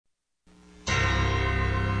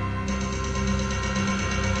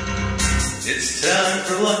It's time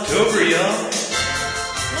for Locktober, y'all.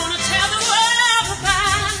 Wanna tell the world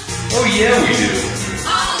about. Oh yeah, we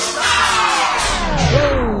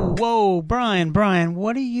do. Whoa, Brian,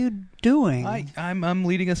 what are you doing? I'm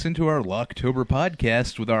leading us into our Locktober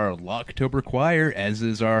podcast with our Locktober choir, as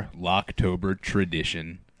is our Locktober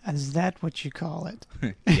tradition. Is that what you call it?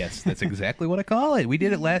 Yes, that's exactly what I call it. We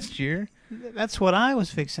did it last year. That's what I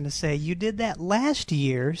was fixing to say. You did that last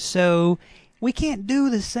year, so we can't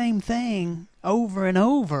do the same thing over and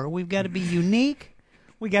over. We've got to be unique.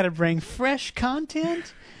 We got to bring fresh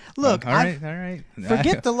content. Look, all right.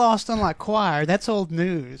 Forget the Lost Unlocked Choir. That's old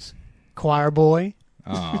news. Choir boy.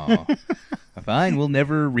 Oh, fine. We'll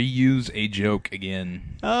never reuse a joke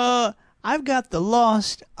again. I've got the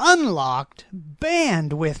Lost Unlocked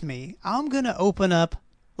band with me. I'm going to open up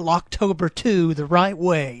Locktober 2 the right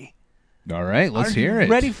way. All right, let's hear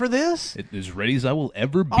it. Ready for this? As ready as I will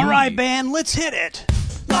ever be. All right, band, let's hit it.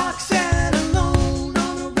 Locke sat alone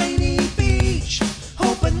on a rainy beach,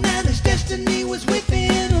 hoping that his destiny was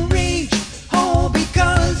within reach. All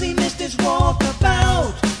because he missed his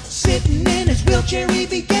walkabout. Sitting in his wheelchair, he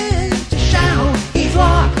began to shout. He's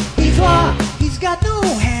Locke, he's got no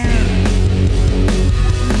hair.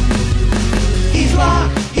 He's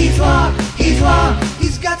Locke,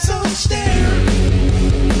 he's got some stare.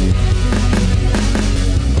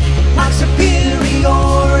 Locke's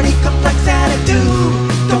superiority complex attitude.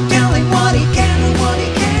 Don't tell him what he can or what he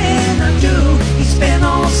cannot do. He spent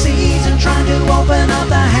all season trying to open up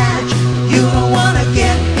the hatch. You don't want to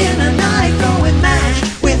get in a knife throwing match.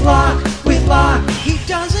 With Locke, he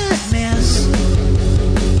doesn't miss.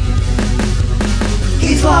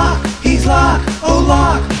 He's Locke, oh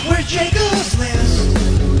Locke, where's Jacob's list?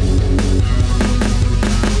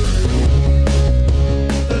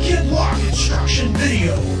 The Kid Locke instruction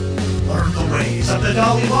video. Learn the ways of the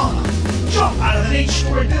Dalai Lama. Jump out of an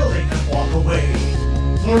 8-story building and walk away.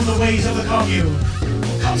 Learn the ways of the commune.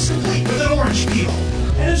 Comes complete with an orange peel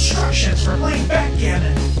and instructions for playing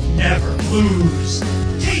backgammon. Never lose.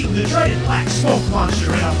 Tame the dreaded black smoke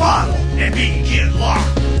monster in a bottle and be Kid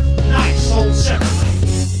Locke. Knife sold separately.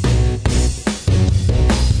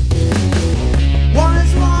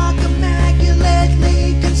 Was Locke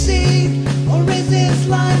immaculately conceived, or is his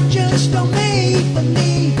life just a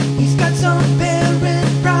make-believe? He's got some parent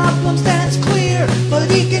problems, that's clear,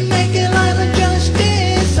 but he can make an island just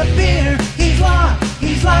disappear. He's Locke,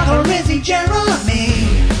 or is he Jeremy?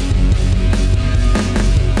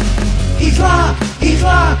 He's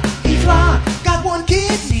Locke, got one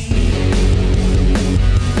kidney.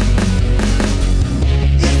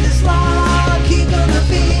 Is this Locke, he gonna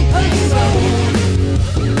be a hero?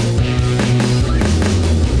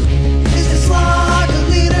 Is this Locke a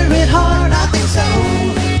leader at heart? I think so.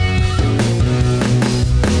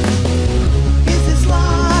 Is this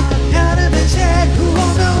Locke out of his head? Who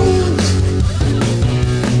all knows?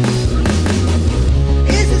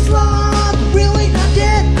 Is this Locke really not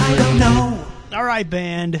dead? I don't know. All right,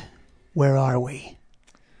 band, where are we?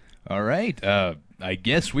 All right, I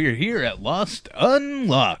guess we're here at Lost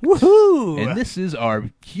Unlocked. Woohoo! And this is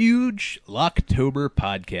our huge Locktober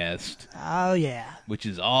podcast, Oh, yeah. which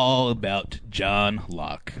is all about John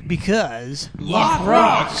Locke. Because Locke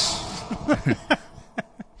rocks!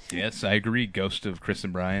 Yes, I agree, Ghost of Chris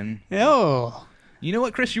and Brian. Oh, You know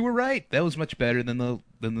what, Chris? You were right. That was much better than the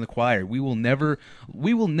choir. We will never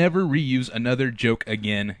reuse another joke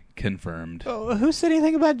again. Confirmed. who said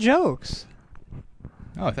anything about jokes?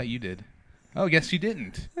 Oh, I thought you did. Oh, guess you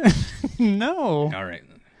didn't. No. All right.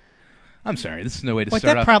 I'm sorry. This is no way to Wait,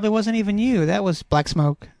 start that off. probably wasn't even you. That was Black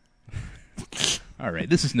Smoke. All right.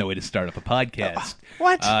 This is no way to start off a podcast.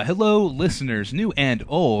 What? Hello, listeners, new and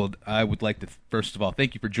old. I would like to first of all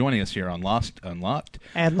thank you for joining us here on Lost Unlocked.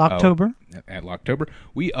 At Locktober. At Locktober.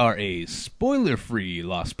 We are a spoiler-free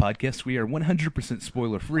Lost podcast. We are 100%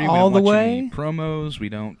 spoiler-free. All we the don't watch way? any promos. We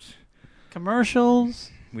don't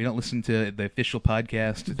Commercials. listen to the official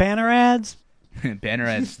podcast. Banner ads. Banner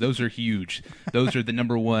ads, those are huge. Those are the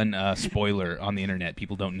number one spoiler on the internet.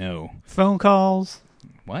 People don't know. Phone calls.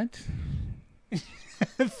 What?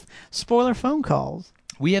 Spoiler phone calls.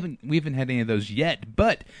 We haven't had any of those yet,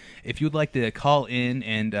 but if you would like to call in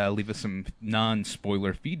and leave us some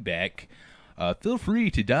non-spoiler feedback, feel free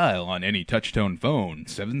to dial on any touch-tone phone,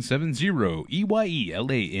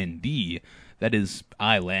 770-EYELAND. That is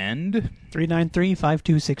Island.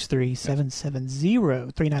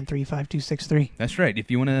 393-5263. 770-393-5263. That's right.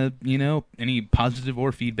 If you want to, any positive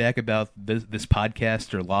or feedback about this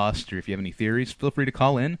podcast or Lost, or if you have any theories, feel free to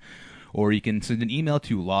call in. Or you can send an email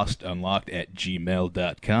to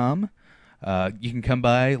lostunlocked@gmail.com. You can come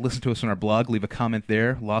by, listen to us on our blog, leave a comment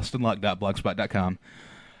there, lostunlocked.blogspot.com.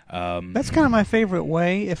 That's kind of my favorite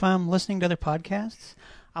way if I'm listening to other podcasts.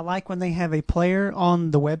 I like when they have a player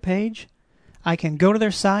on the webpage. I can go to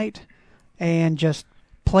their site and just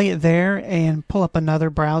play it there and pull up another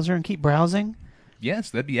browser and keep browsing.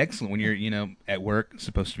 Yes, that'd be excellent when you're, at work,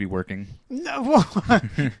 supposed to be working. No,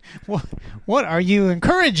 what are you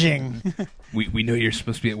encouraging? We know you're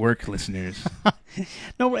supposed to be at work, listeners.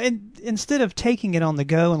 No, instead of taking it on the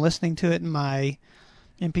go and listening to it in my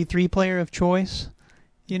MP3 player of choice,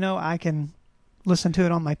 I can listen to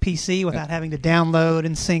it on my PC without having to download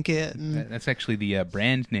and sync it. And, That's actually the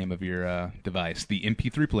brand name of your device, the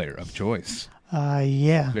MP3 player of choice.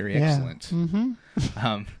 yeah. Very yeah. excellent. Mm-hmm.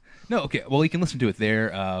 No, okay. Well, you can listen to it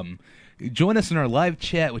there. Join us in our live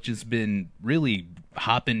chat, which has been really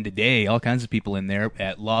hopping today. All kinds of people in there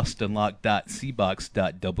at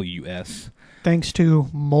lostunlock.cbox.ws. Thanks to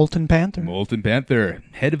Molten Panther. Molten Panther,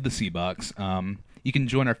 head of the CBox. You can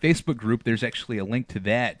join our Facebook group. There's actually a link to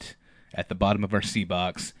that at the bottom of our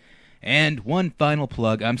CBox. And one final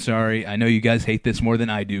plug. I'm sorry. I know you guys hate this more than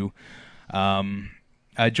I do. Join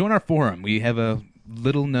our forum. We have a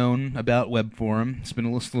little known about web forum. It's been a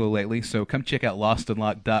little slow lately, so come check out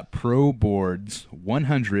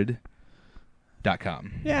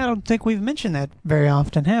lostunlock.proboards100.com. Yeah, I don't think we've mentioned that very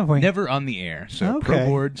often, have we? Never on the air. So Okay.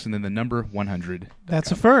 proboards and then the number 100.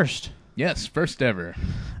 That's a first. Yes, first ever.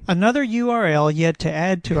 Another URL yet to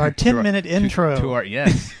add to our 10-minute intro. To our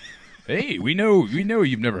yes. Hey, we know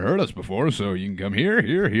you've never heard us before, so you can come here.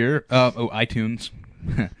 iTunes.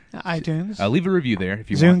 iTunes. Leave a review there if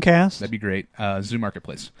you want. Zoomcast. That'd be great. Zoom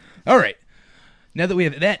Marketplace. All right. Now that we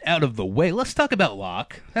have that out of the way, let's talk about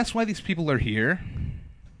Locke. That's why these people are here.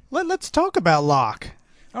 Let's talk about Locke.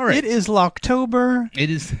 All right. It is Locktober. It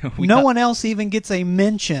is. No one else even gets a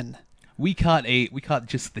mention. We caught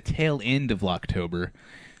just the tail end of Locktober,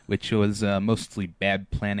 which was mostly bad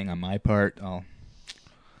planning on my part. I'll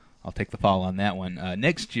take the fall on that one.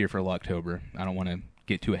 Next year for Locktober, I don't want to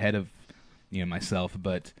get too ahead of myself,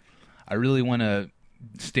 but I really want to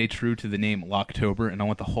stay true to the name Locktober, and I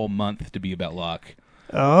want the whole month to be about Locke.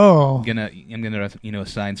 Oh. I'm gonna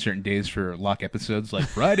assign certain days for Locke episodes. Like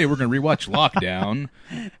Friday, we're gonna rewatch Lockdown,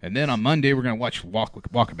 and then on Monday we're gonna watch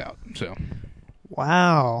Walkabout. So,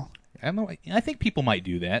 Wow. I don't know. I think people might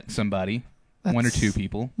do that. Somebody, one or two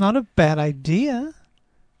people. Not a bad idea.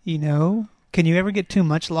 Can you ever get too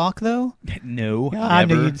much Locke, though? No, I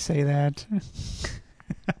knew never. you'd say that.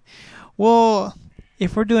 Well,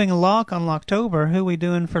 if we're doing Locke on Locktober, who are we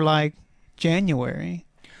doing for, January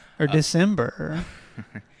or December?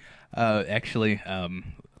 Actually, a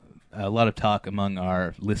lot of talk among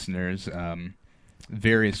our listeners,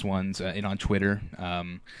 various ones, and on Twitter.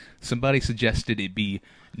 Somebody suggested it be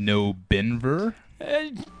November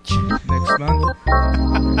next month.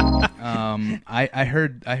 I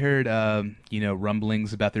heard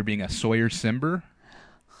rumblings about there being a Sawyer Simber.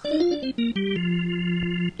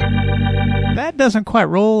 That doesn't quite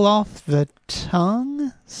roll off the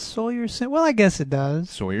tongue, Sawyer. Well, I guess it does.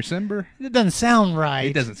 Sawyer Simber? It doesn't sound right.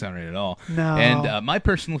 It doesn't sound right at all. No. And my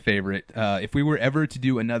personal favorite, if we were ever to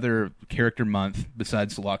do another character month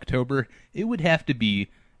besides Locktober, it would have to be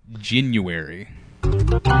January.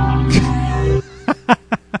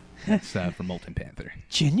 That's from Molten Panther.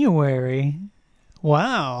 January.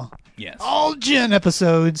 Wow. Yes. All Jen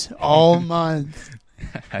episodes, all month.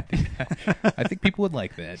 I think people would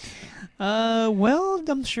like that. Well,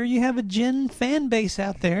 I'm sure you have a Jen fan base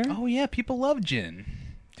out there. Oh, yeah, people love Jin.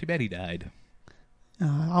 Too bad he died.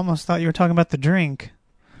 I almost thought you were talking about the drink.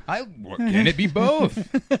 Can it be both?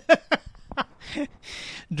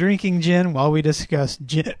 Drinking gin while we discuss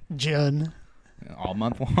gin. All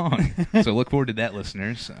month long. So look forward to that,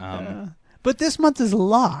 listeners. But this month is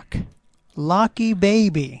Locke. Locky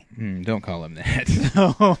baby. Don't call him that.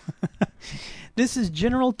 No. This is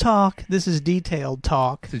general talk. This is detailed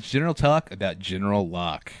talk. It's general talk about General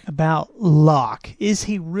Locke. About Locke. Is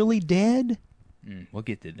he really dead? We'll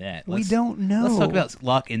get to that. We don't know. Let's talk about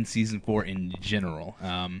Locke in Season 4 in general.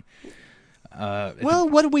 Well,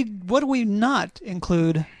 what do we not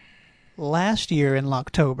include last year in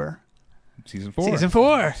Locktober? Season 4. Season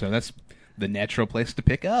 4. So that's the natural place to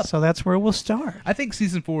pick up. So that's where we'll start. I think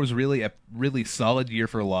Season 4 was really a really solid year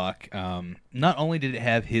for Locke. Not only did it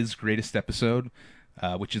have his greatest episode,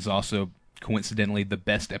 which is also coincidentally the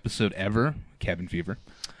best episode ever, Cabin Fever.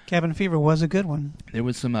 Cabin Fever was a good one. There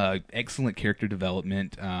was some excellent character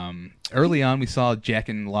development. Early on, we saw Jack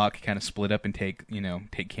and Locke kind of split up and take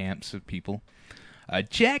camps of people.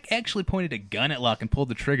 Jack actually pointed a gun at Locke and pulled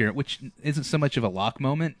the trigger, which isn't so much of a Locke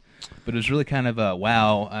moment, but it was really kind of a,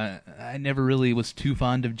 wow, I never really was too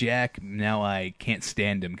fond of Jack, now I can't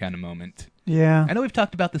stand him kind of moment. Yeah. I know we've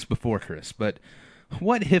talked about this before, Chris, but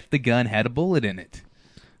What if the gun had a bullet in it?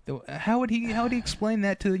 How would he explain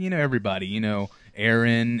that to everybody?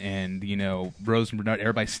 Aaron and Rose and Bernard,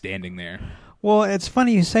 everybody standing there. Well, it's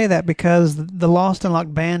funny you say that because the Lost and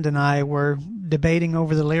Locke band and I were debating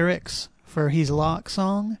over the lyrics for He's Locke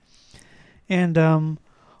song. And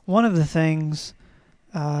one of the things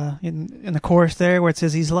in the chorus there where it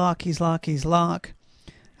says He's Locke, He's Locke, He's Locke,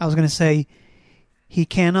 I was going to say, he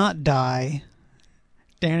cannot die.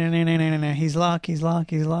 He's Locke, He's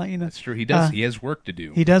Locke, He's Locke. That's true. He does. He has work to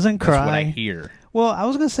do. He doesn't cry. That's what I hear. Well, I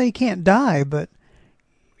was going to say he can't die, but...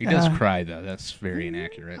 He does cry, though. That's very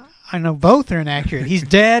inaccurate. I know both are inaccurate. He's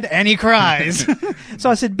dead and he cries. So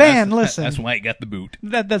I said, "Band, listen." That's why he got the boot.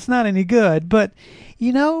 That's not any good. But,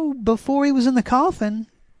 before he was in the coffin,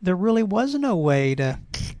 there really was no way to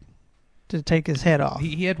take his head off.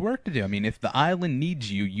 He had work to do. I mean, if the island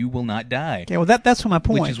needs you, you will not die. Okay, well, that's my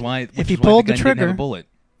point. Which is why if he pulled the trigger, didn't have a bullet.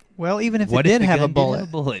 Well, even if What it if did the have a gun bullet, didn't have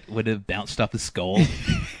a bullet, would have bounced off his skull,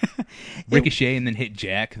 ricochet, and then hit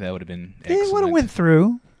Jack. That would have been excellent. it would have went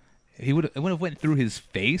through. It would have went through his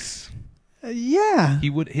face. Yeah.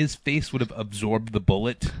 His face would have absorbed the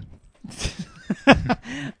bullet.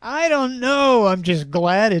 I don't know. I'm just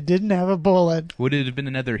glad it didn't have a bullet. Would it have been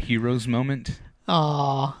another Heroes moment?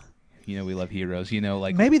 Aw. We love Heroes.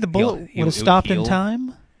 Like maybe the bullet would have stopped in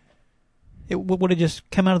time. It would have just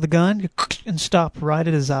come out of the gun and stopped right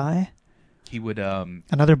at his eye. He would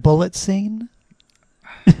another bullet scene.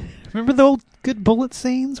 Remember the old good bullet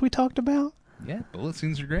scenes we talked about? Yeah, bullet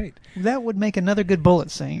scenes are great. That would make another good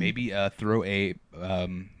bullet scene. Maybe throw a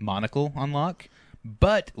monocle on Locke.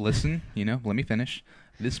 But listen, let me finish.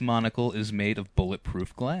 This monocle is made of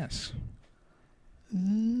bulletproof glass.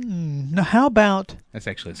 Now, how about... That's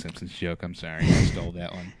actually a Simpsons joke. I'm sorry. I stole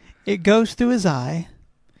that one. It goes through his eye,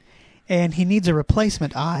 and he needs a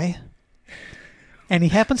replacement eye, and he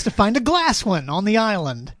happens to find a glass one on the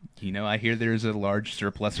island. I hear there's a large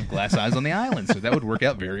surplus of glass eyes on the island, so that would work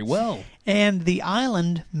out very well. And the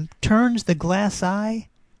island turns the glass eye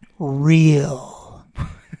real.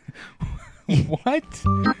 What?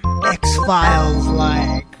 X-Files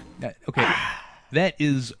like. Okay, that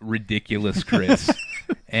is ridiculous, Chris.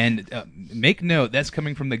 And make note, that's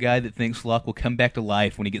coming from the guy that thinks Locke will come back to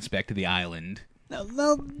life when he gets back to the island.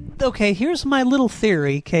 Well, okay, here's my little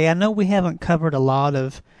theory. Okay, I know we haven't covered a lot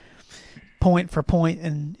of point for point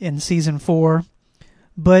in season 4,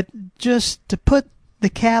 but just to put the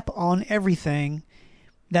cap on everything,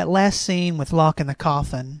 that last scene with Locke in the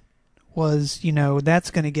coffin was, that's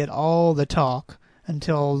going to get all the talk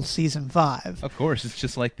until season 5. Of course, it's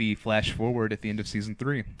just like the flash forward at the end of season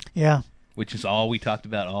 3. Yeah. Which is all we talked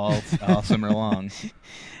about all summer long.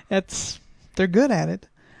 They're good at it.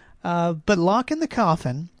 But Locke in the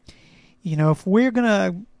coffin, if we're going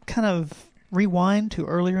to kind of rewind to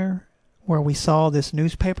earlier where we saw this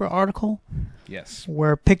newspaper article. Yes.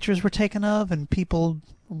 Where pictures were taken of and people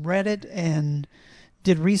read it and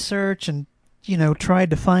did research and,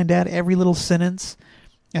 tried to find out every little sentence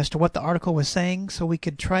as to what the article was saying so we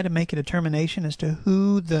could try to make a determination as to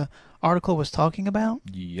who the article was talking about.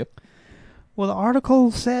 Yep. Well, the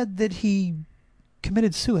article said that he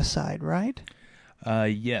committed suicide, right?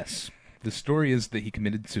 Yes. The story is that he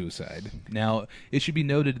committed suicide. Now, it should be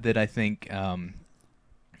noted that I think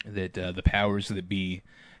that the powers that be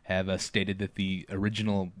have stated that the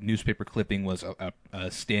original newspaper clipping was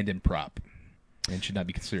a stand-in prop and should not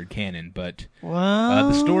be considered canon. But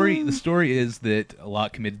the story is that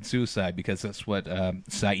Locke committed suicide because that's what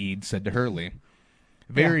Saeed said to Hurley.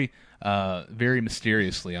 Very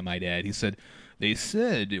mysteriously, I might add. He said, "They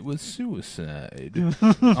said it was suicide."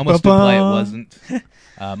 Almost imply it wasn't.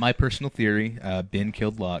 My personal theory, Ben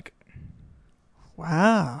killed Locke.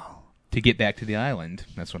 Wow. To get back to the island.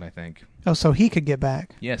 That's what I think. Oh, so he could get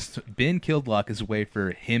back. Yes, Ben killed Locke as a way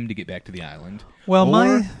for him to get back to the island. Well,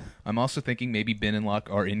 I'm also thinking maybe Ben and Locke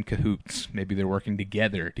are in cahoots. Maybe they're working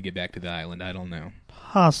together to get back to the island. I don't know.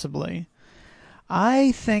 Possibly.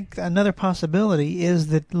 I think another possibility is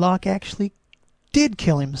that Locke actually did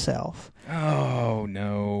kill himself. Oh,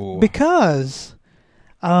 no. Because...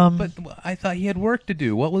 but I thought he had work to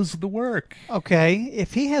do. What was the work? Okay,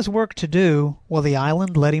 if he has work to do, will the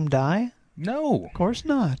island let him die? No. Of course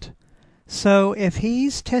not. So if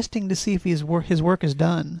he's testing to see if his work is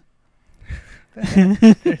done...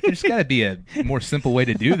 There's got to be a more simple way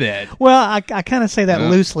to do that. Well, I kind of say that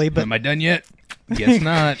loosely, but... Am I done yet? Guess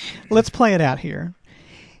not. Let's play it out here.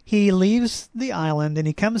 He leaves the island, and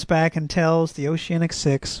he comes back and tells the Oceanic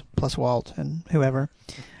Six, plus Walt and whoever,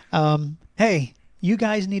 hey, you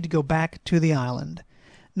guys need to go back to the island.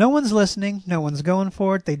 No one's listening. No one's going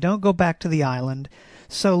for it. They don't go back to the island.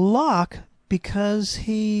 So Locke, because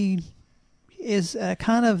he is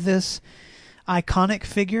kind of this iconic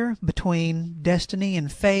figure between destiny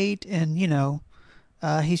and fate, and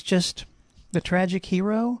he's just the tragic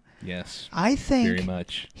hero. Yes. I think very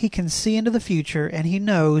much. he can see into the future, and he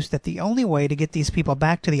knows that the only way to get these people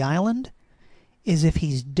back to the island is if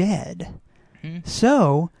he's dead.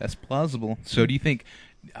 So that's plausible. So do you think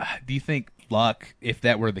Locke, if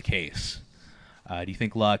that were the case, do you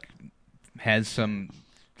think Locke has some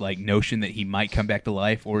notion that he might come back to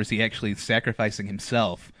life, or is he actually sacrificing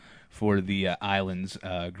himself for the island's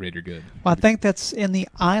greater good? Well, I think that's in the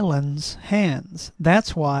island's hands.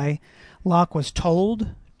 That's why Locke was told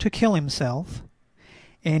to kill himself,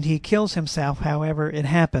 and he kills himself however it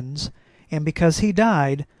happens, and because he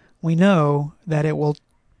died, we know that it will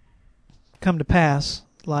come to pass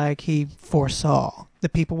like he foresaw. The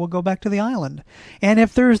people will go back to the island. And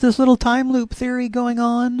if there's this little time loop theory going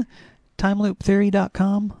on,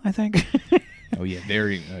 timelooptheory.com, I think. Oh, yeah,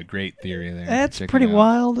 very great theory there. That's Check pretty it out.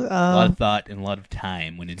 wild. A lot of thought and a lot of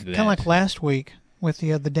time went into that. Kind of like last week with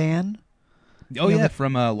the Dan. Oh, yeah,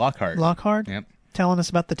 from Lockhart. Lockhart? Yep. Telling us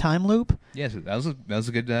about the time loop. Yes, that was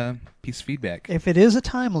a good piece of feedback. If it is a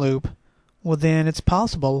time loop, well, then it's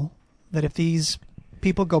possible that if these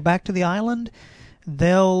people go back to the island,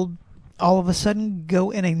 they'll all of a sudden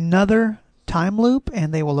go in another time loop,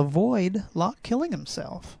 and they will avoid Locke killing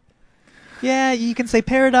himself. Yeah, you can say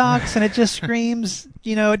paradox, and it just screams,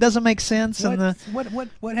 it doesn't make sense.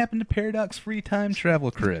 What happened to paradox-free time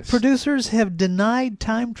travel, Chris? Producers have denied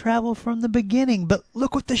time travel from the beginning, but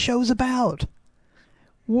look what the show's about.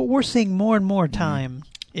 We're seeing more and more time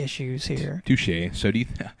issues here. Touche. So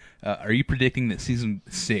are you predicting that season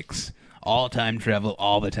 6, all time travel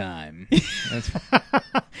all the time?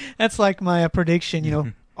 That's like my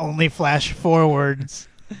prediction, only flash forwards.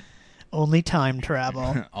 Only time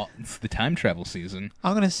travel. It's the time travel season.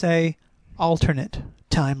 I'm going to say alternate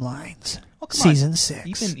timelines. Oh, season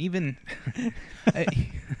 6. Even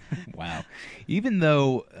wow. Even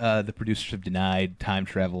though the producers have denied time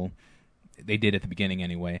travel, they did at the beginning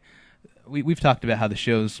anyway. We've talked about how the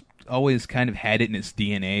show's always kind of had it in its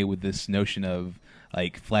DNA with this notion of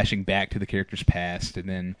flashing back to the character's past, and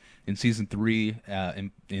then in season 3,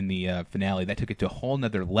 in the finale, that took it to a whole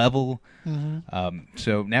nother level.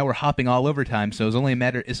 So now we're hopping all over time. So it's only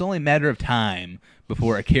a matter of time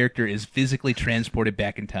before a character is physically transported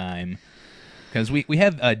back in time. Because we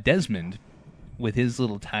have Desmond with his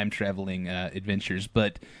little time traveling adventures,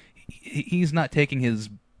 but he's not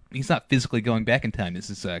He's not physically going back in time. This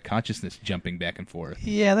is consciousness jumping back and forth.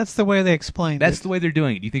 Yeah, that's the way they explained it. That's the way they're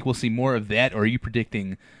doing it. Do you think we'll see more of that, or are you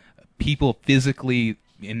predicting people physically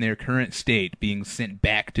in their current state being sent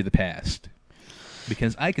back to the past?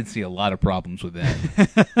 Because I can see a lot of problems with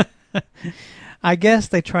that. I guess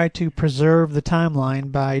they try to preserve the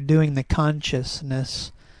timeline by doing the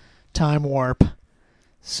consciousness time warp.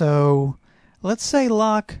 So, let's say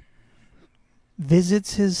Locke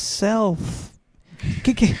visits his self.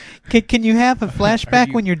 Can you have a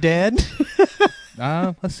flashback when you're dead?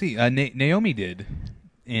 Let's see. Naomi did.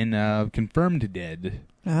 In Confirmed Dead.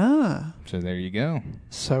 Ah. So there you go.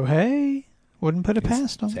 So, hey, wouldn't put it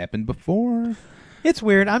past them. It's happened before. It's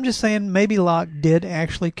weird. I'm just saying maybe Locke did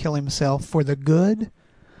actually kill himself for the good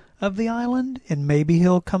of the island, and maybe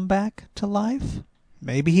he'll come back to life.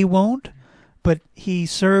 Maybe he won't, but he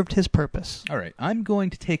served his purpose. All right. I'm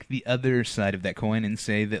going to take the other side of that coin and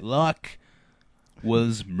say that Locke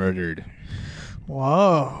was murdered.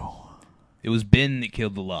 Whoa. It was Ben that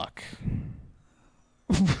killed the Locke.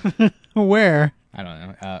 Where? I don't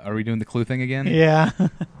know. Are we doing the clue thing again? Yeah.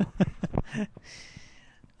 I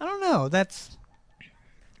don't know.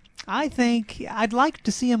 I think I'd like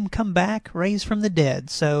to see him come back, raised from the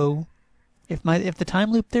dead. So, if the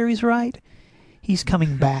time loop theory's right, he's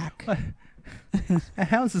coming back.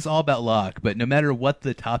 How is this all about Locke? But no matter what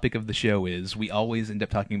the topic of the show is, we always end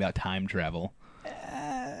up talking about time travel.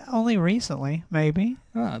 Only recently, maybe.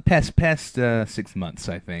 Past 6 months,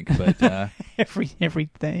 I think. But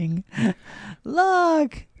everything.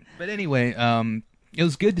 Locke. But anyway, it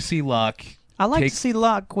was good to see Locke. I like to see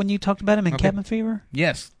Locke when you talked about him in Okay. Cabin Fever.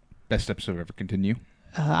 Yes, best episode ever. Continue.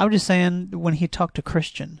 I was just saying when he talked to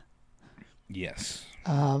Christian. Yes.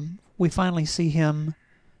 We finally see him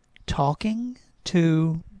talking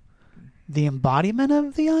to the embodiment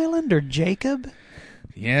of the island, or Jacob.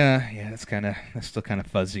 Yeah, that's still kind of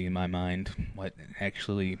fuzzy in my mind. What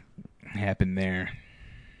actually happened there?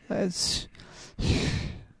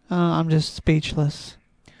 I'm just speechless.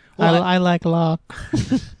 Well, I like Locke.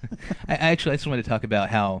 I just wanted to talk about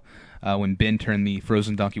how when Ben turned the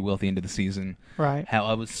frozen donkey will at the end of the season, Right. how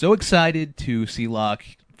I was so excited to see Locke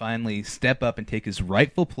finally step up and take his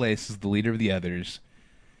rightful place as the leader of the others.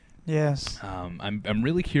 Yes. I'm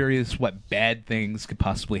really curious what bad things could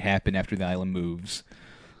possibly happen after the island moves,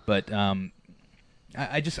 but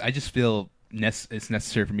I just feel it's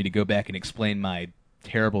necessary for me to go back and explain my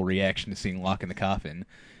terrible reaction to seeing Locke in the coffin,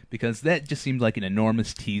 because that just seemed like an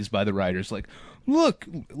enormous tease by the writers. Like, look,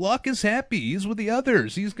 Locke is happy. He's with the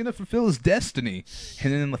others. He's going to fulfill his destiny.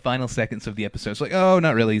 And then in the final seconds of the episode, it's like, oh,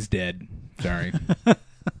 not really. He's dead. Sorry.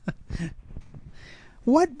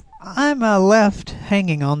 What I'm left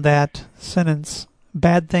hanging on that sentence,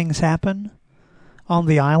 bad things happen on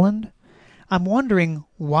the island. I'm wondering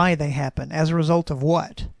why they happen. As a result of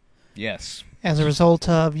what? Yes. As a result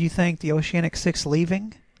of, you think, the Oceanic Six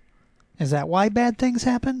leaving? Is that why bad things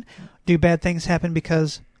happen? Do bad things happen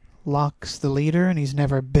because Locke's the leader and he's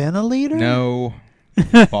never been a leader? No.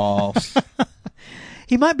 False.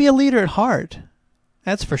 He might be a leader at heart.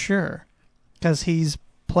 That's for sure. Because he's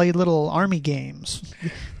played little army games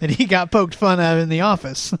that he got poked fun at in the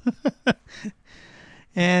office.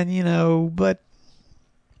 And, but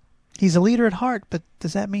he's a leader at heart, but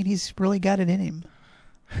does that mean he's really got it in him?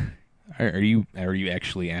 Are you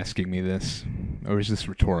actually asking me this, or is this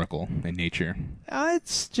rhetorical in nature?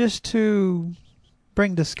 It's just to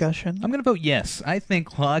bring discussion. I'm going to vote yes. I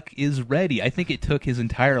think Locke is ready. I think it took his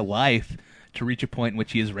entire life to reach a point in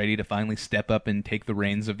which he is ready to finally step up and take the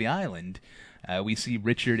reins of the island. We see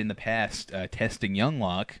Richard in the past testing young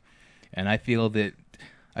Locke, and I feel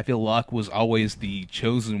Locke was always the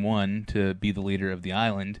chosen one to be the leader of the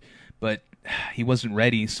island, but he wasn't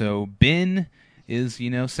ready. So Ben is,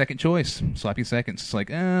 second choice, sloppy seconds. It's like,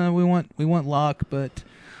 we want Locke, but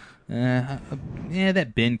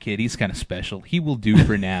that Ben kid, he's kind of special. He will do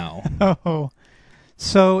for now. Oh,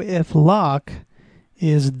 so if Locke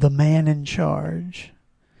is the man in charge,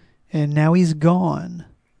 and now he's gone,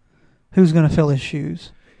 who's going to fill his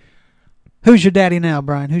shoes? Who's your daddy now,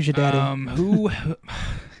 Brian? Who's your daddy?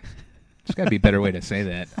 There's got to be a better way to say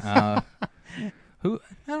that. I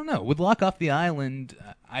don't know. With Locke off the island,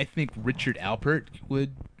 I think Richard Alpert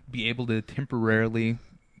would be able to temporarily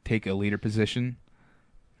take a leader position,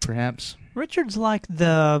 perhaps. Richard's like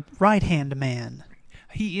the right-hand man.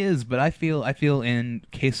 He is, but I feel in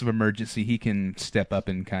case of emergency, he can step up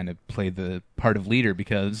and kind of play the part of leader,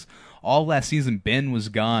 because all last season, Ben was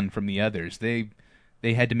gone from the others. They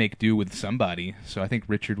had to make do with somebody, so I think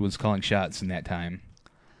Richard was calling shots in that time.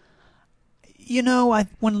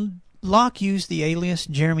 When Locke used the alias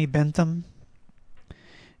Jeremy Bentham,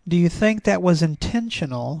 do you think that was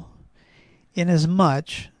intentional, in as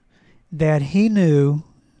much that he knew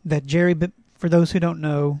that for those who don't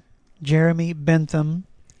know, Jeremy Bentham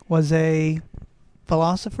was a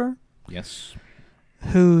philosopher? Yes.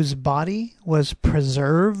 Whose body was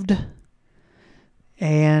preserved,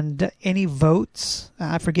 and any votes,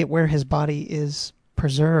 I forget where his body is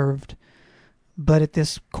preserved, but at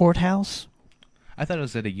this courthouse. I thought it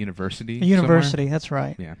was at a university. A university, somewhere. That's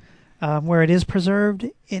right. Yeah. Where it is preserved,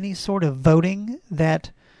 any sort of voting that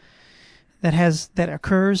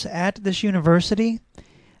occurs at this university,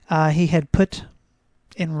 he had put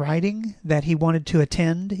in writing that he wanted to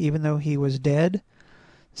attend, even though he was dead.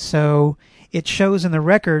 So it shows in the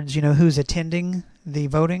records, who's attending the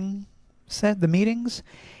voting the meetings,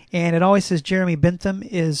 and it always says Jeremy Bentham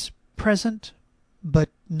is present, but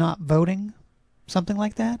not voting, something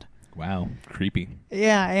like that. Wow, creepy.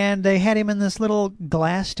 Yeah, and they had him in this little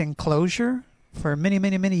glassed enclosure for many,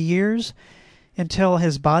 many, many years, until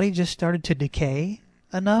his body just started to decay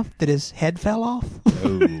enough that his head fell off.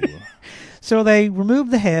 Oh. So they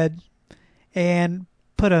removed the head and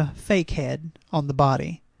put a fake head on the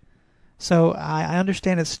body. So I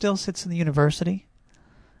understand it still sits in the university,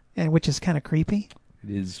 and which is kind of creepy.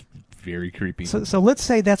 It is very creepy. So let's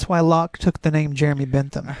say that's why Locke took the name Jeremy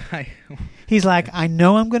Bentham. He's like, I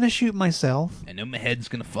know I'm going to shoot myself. I know my head's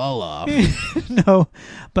going to fall off. No,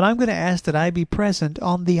 but I'm going to ask that I be present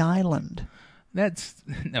on the island.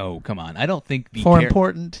 No, come on. I don't think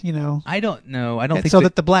important, I don't know. I don't think so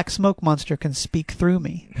that the black smoke monster can speak through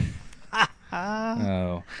me.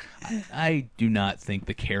 Oh, I do not think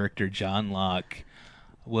the character John Locke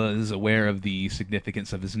was aware of the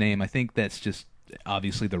significance of his name. I think that's just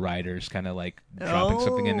obviously the writers kind of like dropping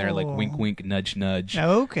something in there, like wink, wink, nudge, nudge.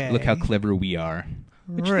 Okay. Look how clever we are,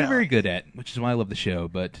 which they're very good at, which is why I love the show.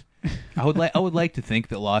 But I would like to think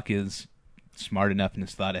that Locke is smart enough and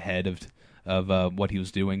has thought ahead of what he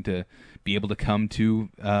was doing to be able to come to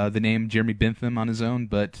the name Jeremy Bentham on his own,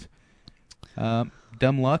 but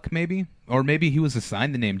dumb luck, maybe? Or maybe he was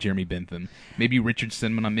assigned the name Jeremy Bentham. Maybe Richard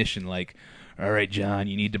sent him on a mission like, all right, John,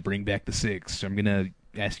 you need to bring back the Six. I'm going to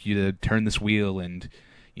ask you to turn this wheel and,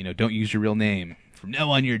 don't use your real name from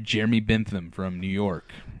now on you're Jeremy Bentham from New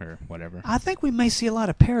York or whatever. I think we may see a lot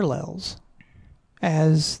of parallels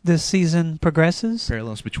as this season progresses.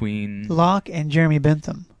 Parallels between. Locke and Jeremy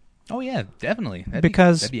Bentham. Oh yeah, definitely.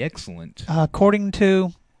 That'd be excellent. According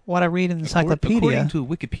to what I read in the encyclopedia. According to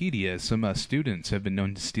Wikipedia, some students have been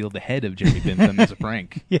known to steal the head of Jeremy Bentham as a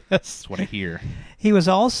prank. Yes. That's what I hear. He was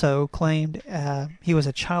also claimed he was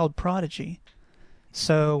a child prodigy.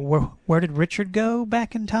 So where did Richard go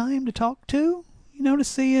back in time to talk to? You know, to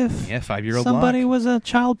see if 5-year-old somebody Locke. was a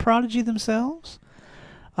child prodigy themselves.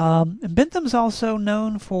 And Bentham's also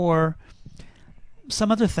known for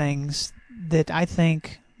some other things that I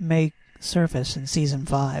think may surface in Season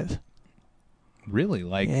 5. Really?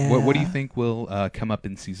 Like, Yeah. what do you think will come up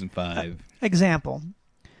in Season 5? Example.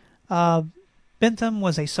 Bentham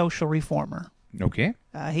was a social reformer. Okay.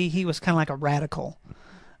 He was kind of like a radical.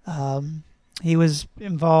 He was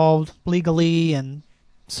involved legally and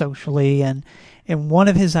socially, and one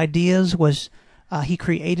of his ideas was he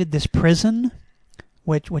created this prison,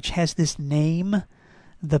 which has this name,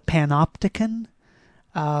 the Panopticon,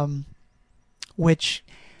 which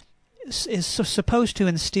is supposed to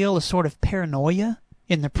instill a sort of paranoia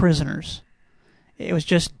in the prisoners. It was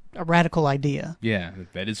just a radical idea. Yeah,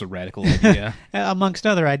 that is a radical idea. Amongst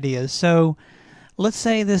other ideas. So let's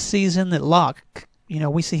say this season that Locke,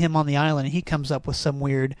 we see him on the island and he comes up with some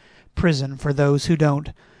weird prison for those who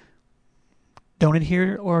don't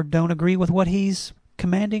adhere or don't agree with what he's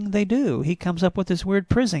commanding they do. He comes up with this weird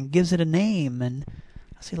prison, gives it a name, and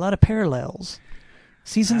I see a lot of parallels.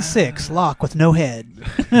 Season 6, Locke with no head.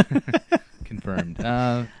 Confirmed.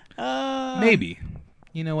 Maybe.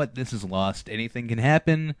 You know what? This is Lost. Anything can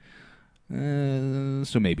happen.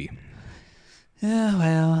 So maybe. Yeah,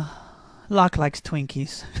 well, Locke likes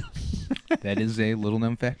Twinkies. That is a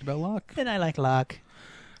little-known fact about Locke. And I like Locke.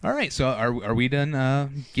 All right, so are we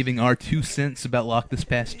done giving our 2 cents about Locke this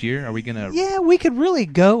past year? Are we going to... Yeah, we could really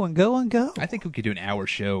go and go and go. I think we could do an hour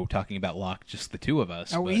show talking about Locke, just the two of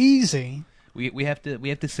us. Oh, but easy. We have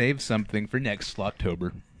to save something for next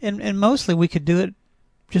October. And mostly we could do it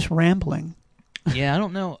just rambling. Yeah, I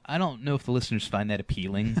don't know if the listeners find that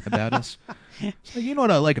appealing about us. So, you know what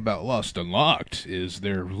I like about Lost Unlocked is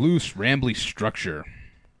their loose, rambly structure.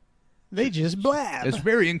 They just blab. It's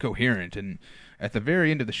very incoherent, and at the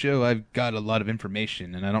very end of the show, I've got a lot of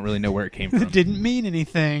information, and I don't really know where it came from. It didn't mean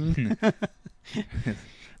anything.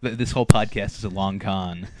 This whole podcast is a long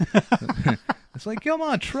con. It's like, come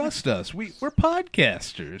on, trust us. We're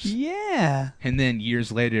podcasters. Yeah. And then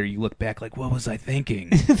years later, you look back like, what was I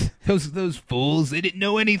thinking? those fools, they didn't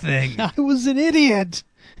know anything. I was an idiot.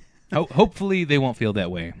 Hopefully, they won't feel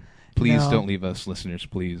that way. Please No. don't leave us, listeners,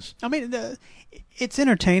 please. I mean, it's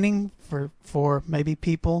entertaining for maybe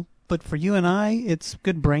people, but for you and I, it's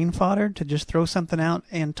good brain fodder to just throw something out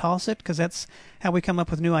and toss it, because that's how we come up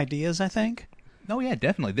with new ideas, I think. Oh, yeah,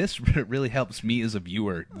 definitely. This really helps me as a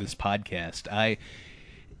viewer, this podcast.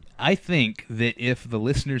 I think that if the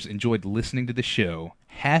listeners enjoyed listening to the show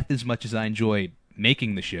half as much as I enjoy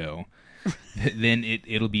making the show, then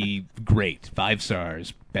it'll be great. 5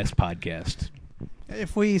 stars, best podcast.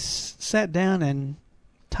 If we sat down and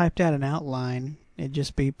typed out an outline, it'd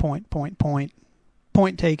just be point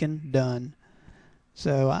taken, done.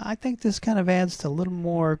 So I think this kind of adds to a little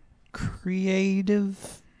more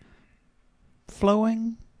creative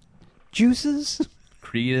flowing juices.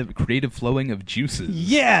 Creative flowing of juices.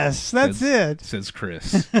 Yes, that's it. Says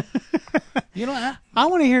Chris. You know, I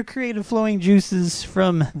want to hear creative flowing juices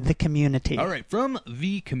from the community. all right, from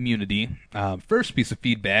the community, first piece of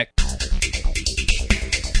feedback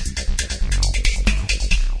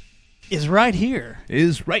Is right here.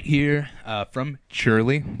 is right here from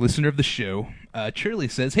Shirley, listener of the show. Shirley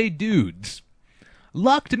says, "Hey dudes,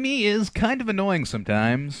 Locke to me is kind of annoying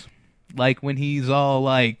sometimes. Like when he's all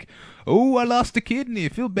like, 'Oh, I lost a kidney,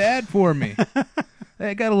 feel bad for me.'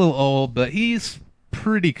 That got a little old, but he's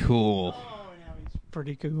pretty cool."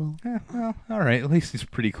 Pretty cool. Well, all right, at least he's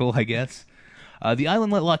pretty cool, I guess. The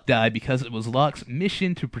island let Locke die because it was Locke's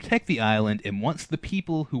mission to protect the island, and once the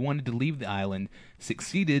people who wanted to leave the island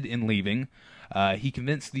succeeded in leaving, he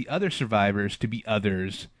convinced the other survivors to be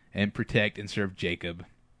others and protect and serve Jacob,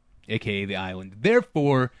 a.k.a. the island.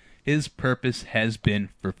 Therefore, his purpose has been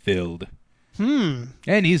fulfilled.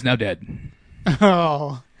 And he's now dead.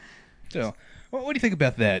 Oh. So, what do you think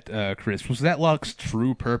about that, Chris? Was that Locke's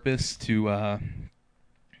true purpose to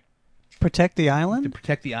Protect the island?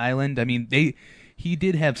 protect the island? I mean, he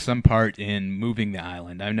did have some part in moving the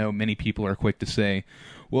island. I know many people are quick to say,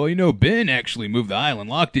 well, Ben actually moved the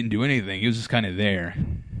island. Locke didn't do anything. He was just kind of there.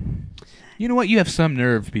 You know what? You have some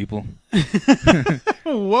nerve, people.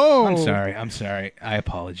 Whoa. I'm sorry. I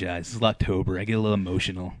apologize. It's October. I get a little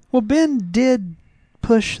emotional. Well, Ben did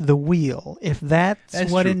push the wheel, if that's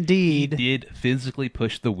what true. indeed. He did physically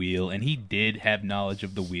push the wheel, and he did have knowledge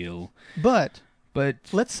of the wheel. But But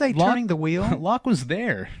let's say Locke- turning the wheel. Locke was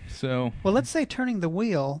there, so Well, let's say turning the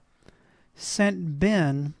wheel sent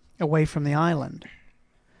Ben away from the island,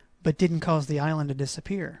 but didn't cause the island to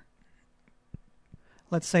disappear.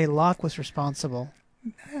 Let's say Locke was responsible.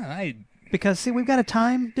 I Because, see, we've got a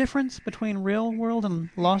time difference between real world and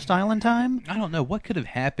Lost Island time. don't know what could have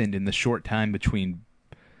happened in the short time between,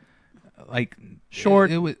 like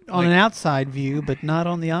Short it was, on like- an outside view, but not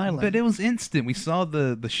on the island. But it was instant. We saw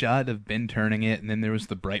the shot of Ben turning it, and then there was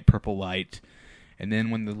the bright purple light, and then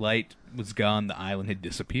when the light was gone, the island had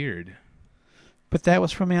disappeared. But that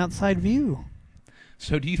was from the outside view.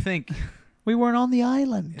 So do you think? We weren't on the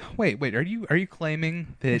island. Wait. Are you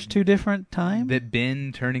claiming There's that two different times? that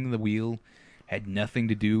Ben turning the wheel had nothing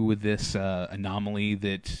to do with this anomaly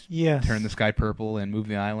that Yes. turned the sky purple and moved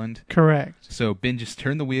the island? Correct. So Ben just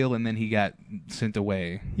turned the wheel, and then he got sent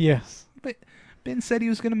away. Yes. But Ben said he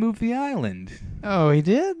was going to move the island. Oh, he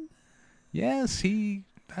did? Yes, he.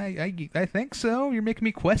 I think so. You're making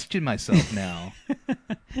me question myself now.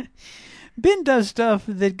 Ben does stuff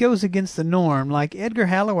that goes against the norm. Like Edgar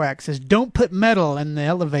Hallowax says, don't put metal in the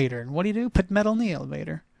elevator. And what do? Put metal in the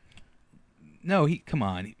elevator. No, come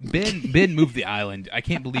on. Ben moved the island. I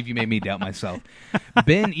can't believe you made me doubt myself.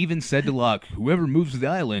 Ben even said to Locke, whoever moves the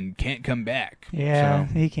island can't come back. Yeah,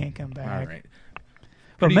 So, he can't come back. all right.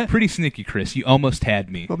 But Pretty sneaky, Chris. You almost had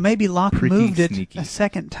me. But maybe Locke Pretty moved it sneaky. a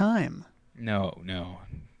second time. No.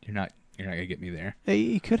 You're not going to get me there.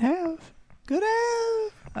 He could have. Could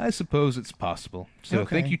have. I suppose it's possible. So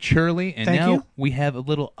Okay. thank you, Charlie. And Thank now you. we have a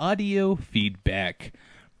little audio feedback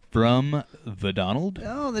from the Donald.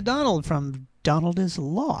 Oh, the Donald from Donald is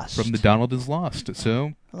Lost. From the Donald is Lost.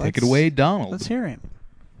 So take it Let's- away, Donald. Let's hear him.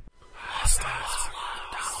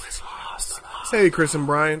 Hey, Chris and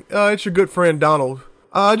Brian. It's your good friend Donald.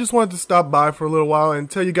 I just wanted to stop by for a little while and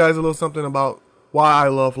tell you guys a little something about why I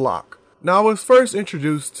love Locke. Now, I was first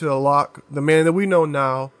introduced to Locke, the man that we know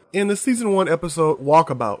now, in the season 1 episode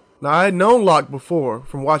Walkabout. Now, I had known Locke before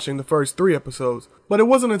from watching the first 3 episodes, but it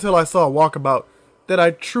wasn't until I saw Walkabout that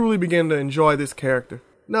I truly began to enjoy this character.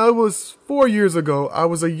 Now, it was 4 years ago. I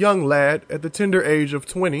was a young lad at the tender age of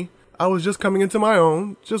 20. I was just coming into my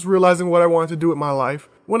own, just realizing what I wanted to do with my life,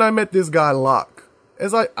 when I met this guy Locke.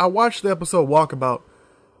 As I watched the episode Walkabout,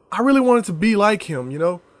 I really wanted to be like him, you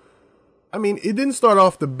know? I mean, it didn't start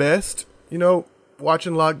off the best, you know,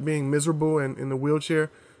 watching Locke being miserable and in the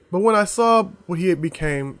wheelchair. But when I saw what he had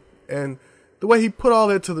became and the way he put all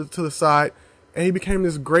that to the side and he became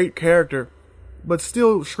this great character, but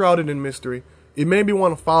still shrouded in mystery, it made me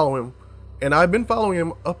want to follow him. And I've been following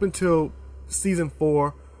him up until season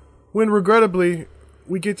 4, when regrettably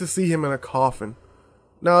we get to see him in a coffin.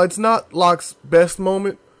 Now, it's not Locke's best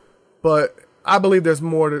moment, but I believe there's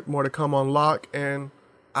more to come on Locke, and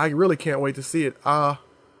I really can't wait to see it. I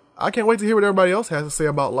can't wait to hear what everybody else has to say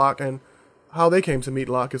about Locke and how they came to meet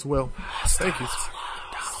Locke as well. Thank you.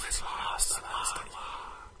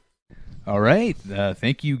 All right.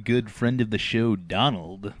 Thank you, good friend of the show,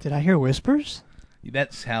 Donald. Did I hear whispers?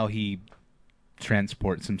 That's how he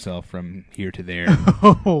transports himself from here to there.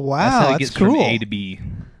 Oh, wow. That's how he That's gets cool. from A to B.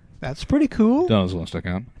 That's pretty cool.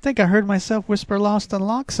 Donald'sLost.com. I think I heard myself whisper Lost and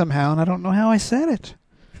Locke somehow, and I don't know how I said it.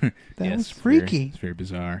 That Yes, was very- freaky. it's very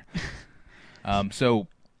bizarre. So,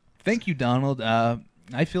 thank you, Donald.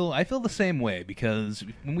 I feel the same way, because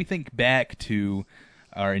when we think back to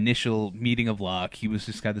our initial meeting of Locke, he was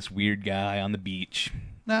just got this weird guy on the beach.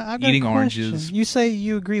 Now, I've got Eating a question. oranges. You say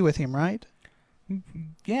you agree with him, right?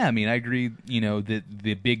 Yeah, I mean, I agree. You know, that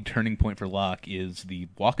the big turning point for Locke is the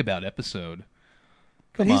Walkabout episode.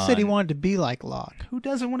 But Come he said he on. wanted to be like Locke. Who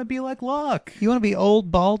doesn't want to be like Locke? You want to be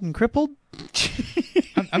old, bald, and crippled?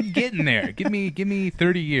 I'm getting there. Give me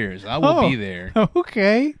 30 years. I will be there.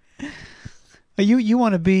 Okay. You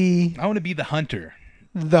want to be I want to be the hunter.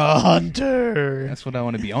 the hunter. That's what I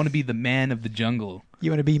want to be. I want to be the man of the jungle.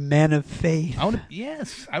 You want to be man of faith. I want to.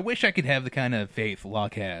 Yes, I wish I could have the kind of faith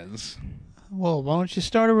Locke has. Well, why don't you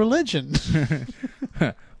start a religion?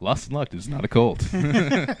 Lost and Locked is not a cult.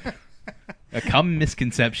 A common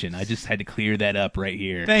misconception. I just had to clear that up right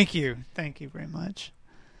here. Thank you. Thank you very much.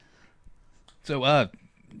 So,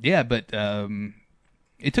 yeah, but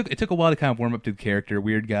it took a while to kind of warm up to the character.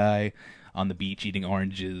 Weird guy on the beach eating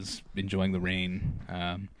oranges, enjoying the rain.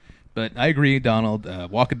 But I agree, Donald.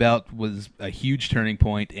 Walkabout was a huge turning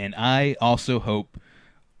point, and I also hope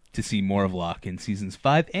to see more of Locke in seasons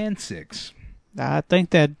 5 and 6. I think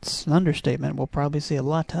that's an understatement. We'll probably see a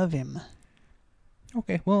lot of him.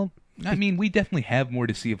 Okay, well, I mean, we definitely have more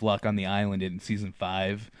to see of Locke on the island in season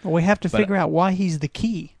 5. But we have to But- figure out why he's the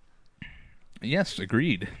key. Yes,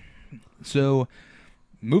 agreed. So,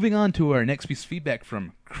 moving on to our next piece of feedback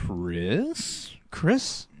from Chris,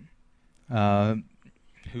 Chris?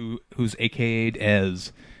 who's AKA'd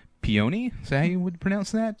as Peony. Is that how you would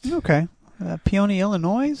pronounce that? Okay. Peony,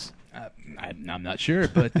 Illinois? I'm not sure,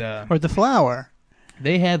 but Or the flower?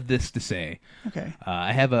 they have this to say. Okay.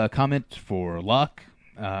 I have a comment for Locke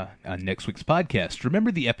on next week's podcast.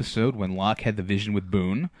 Remember the episode when Locke had the vision with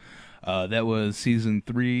Boone? That was season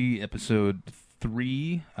 3, episode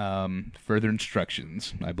 3, Further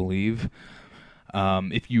Instructions, I believe.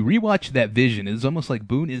 If you rewatch that vision, it's almost like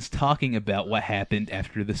Boone is talking about what happened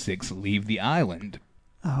after the 6 leave the island.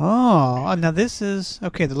 Oh, now this is,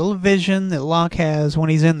 okay, the little vision that Locke has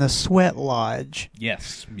when he's in the sweat lodge.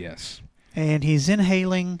 Yes, yes. And he's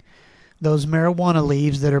inhaling those marijuana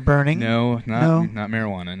leaves that are burning. No, No? not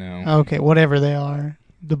marijuana, no. Okay, whatever they are.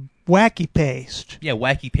 The wacky paste. Yeah,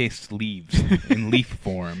 wacky paste leaves in leaf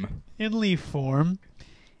form. In leaf form.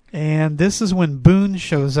 And this is when Boone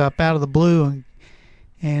shows up out of the blue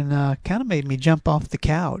and kind of made me jump off the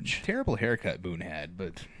couch. Terrible haircut Boone had,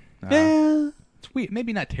 but Yeah. it's weird.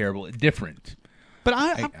 Maybe not terrible, different. But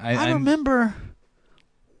I I'm- remember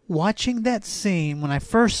watching that scene when I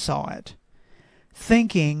first saw it,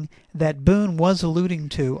 thinking that Boone was alluding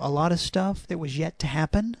to a lot of stuff that was yet to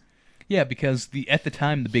happen. Yeah, because at the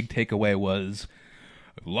time the big takeaway was,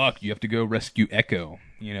 Locke, you have to go rescue Echo.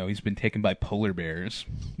 You know, he's been taken by polar bears,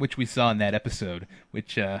 which we saw in that episode.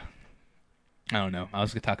 Which I don't know. I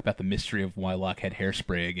was going to talk about the mystery of why Locke had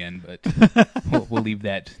hairspray again, but we'll leave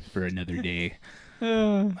that for another day.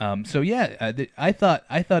 So yeah, I thought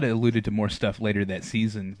it alluded to more stuff later that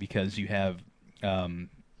season because you have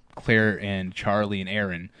Claire and Charlie and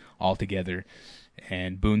Aaron all together,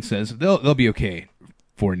 and Boone says they'll be okay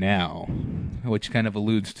for now, which kind of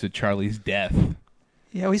alludes to Charlie's death.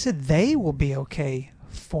 Yeah, we said they will be okay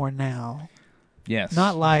for now. Yes,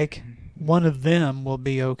 Not like one of them will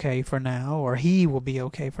be okay for now or he will be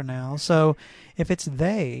okay for now. So if it's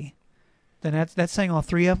they, then that's saying all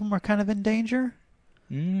 3 of them are kind of in danger.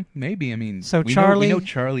 Maybe. I mean, So we Charlie know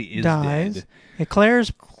Charlie is dies. dead. Yeah,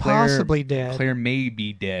 Claire's Claire- possibly dead. Claire may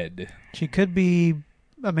be dead. She could be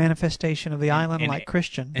a manifestation of the island and- like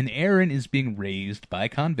Christian. And Aaron is being raised by a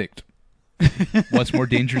convict. What's more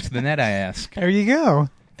dangerous than that, I ask? There you go.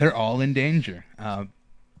 They're all in danger.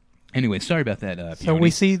 Anyway, sorry about that, So Peony. we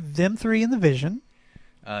see them 3 in the vision.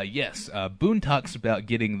 Yes, Boone talks about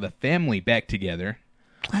getting the family back together.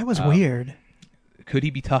 That was weird. Could he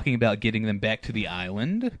be talking about getting them back to the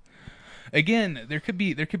island? Again, there could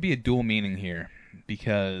be a dual meaning here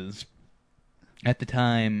because at the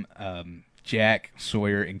time, Jack,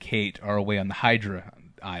 Sawyer, and Kate are away on the Hydra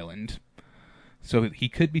island. So he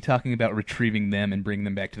could be talking about retrieving them and bringing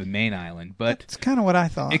them back to the main island. But That's kind of what I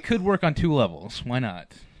thought. it could work on 2 levels. Why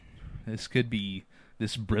not? This could be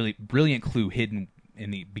this brilliant clue hidden in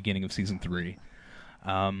the beginning of season 3.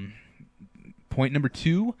 Point number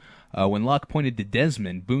 2, when Locke pointed to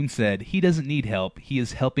Desmond, Boone said, "He doesn't need help. He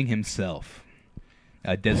is helping himself."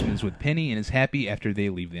 Desmond is with Penny and is happy after they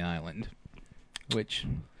leave the island. Which,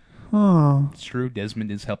 Oh, it's true,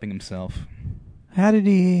 Desmond is helping himself. how did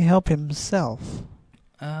he help himself?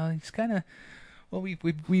 He's kind of... Well,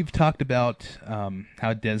 we've talked about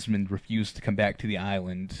how Desmond refused to come back to the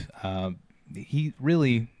island. He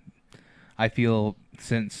really, I feel,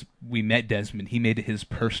 since we met Desmond, he made it his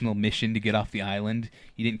personal mission to get off the island.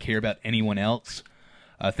 He didn't care about anyone else.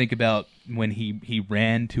 Think about when he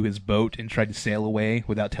ran to his boat and tried to sail away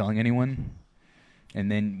without telling anyone. And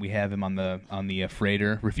then we have him on the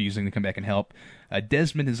freighter refusing to come back and help.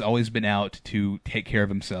 Desmond has always been out to take care of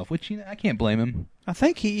himself, which I can't blame him. I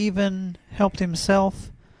think he even helped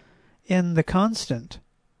himself in the Constant.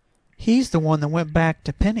 He's the one that went back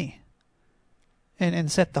to Penny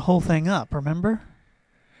and set the whole thing up, remember?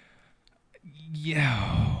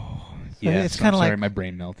 Yeah. So Yeah, it's so kinda I'm sorry, like- my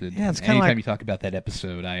brain melted. Yeah, it's kinda Anytime like- you talk about that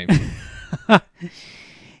episode, I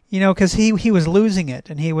You know, because he was losing it,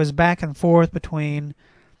 and he was back and forth between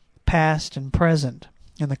past and present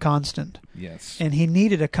in the Constant. yes. And he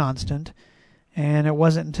needed a constant, and it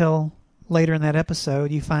wasn't until later in that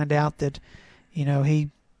episode you find out that, you know, he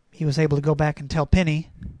was able to go back and tell Penny,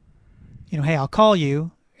 you know, hey, I'll call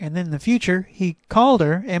you. And then in the future, he called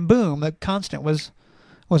her, and boom, the constant was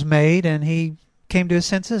made, and he came to his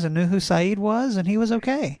senses and knew who Saeed was, and he was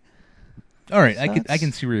okay. All right, So I it's-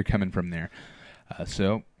 can see where you're coming from there.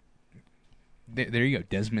 So there you go.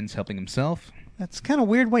 Desmond's helping himself. That's kind of a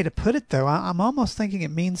weird way to put it, though. I'm almost thinking it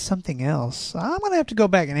means something else. I'm going to have to go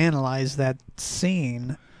back and analyze that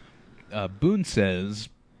scene. Boone says,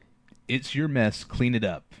 "It's your mess, clean it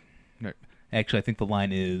up." Actually, I think the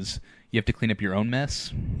line is, "You have to clean up your own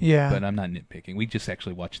mess." Yeah. But I'm not nitpicking. We just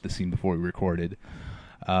actually watched the scene before we recorded.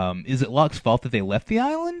 Is it Locke's fault that they left the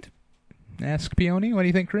island? Ask Peony. What do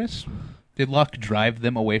you think, Chris? Did Locke drive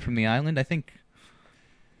them away from the island? I think...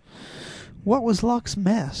 What was Locke's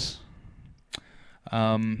mess?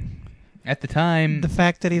 At the time... The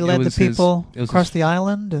fact that he led the people across the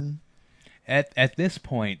island? And At this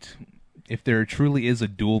point, if there truly is a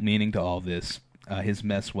dual meaning to all this, his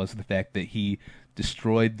mess was the fact that he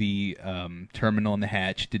destroyed the terminal in the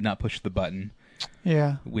hatch, did not push the button,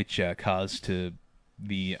 yeah, which caused to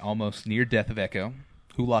the almost near death of Echo,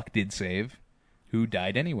 who Locke did save, who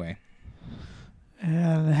died anyway.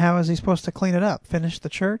 And how is he supposed to clean it up? Finish the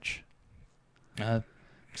church?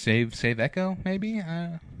 Save Echo, maybe?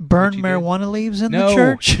 Burn what you marijuana leaves in No. the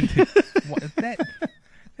church?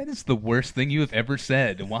 That is the worst thing you have ever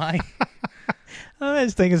said. Why? I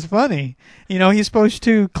just think it's funny. You know, he's supposed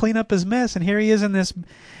to clean up his mess, and here he is in this...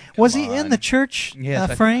 Was he in the church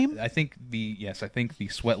frame? I think the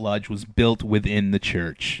sweat lodge was built within the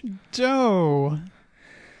church. Oh.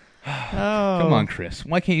 Come on, Chris.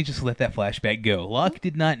 Why can't you just let that flashback go? Locke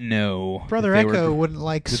did not know Brother that they Echo were, wouldn't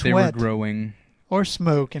like that sweat they were growing or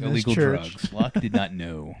smoke in his illegal church. drugs. Locke did not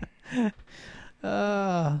know.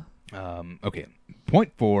 Uh, Okay.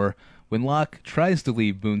 Point 4. When Locke tries to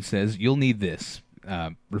leave, Boone says, "You'll need this,"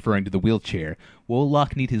 referring to the wheelchair. Will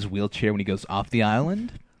Locke need his wheelchair when he goes off the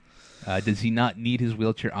island? Does he not need his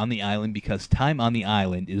wheelchair on the island because time on the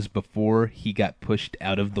island is before he got pushed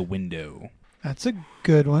out of the window? that's a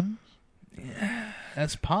good one.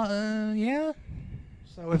 That's yeah.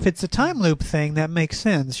 So if it's a time loop thing, that makes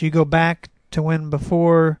sense. You go back to when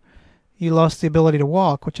before you lost the ability to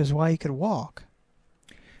walk, which is why you could walk.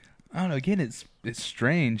 I don't know. Again, it's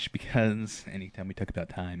strange because anytime we talk about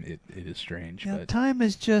time, it is strange. Yeah, but time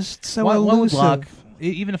is just so why would elusive. Locke,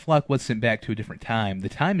 even if Locke was sent back to a different time, the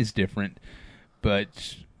time is different,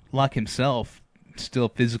 but Locke himself still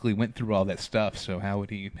physically went through all that stuff, so how would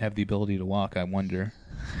he have the ability to walk, I wonder?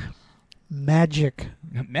 Magic.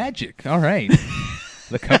 Magic, all right.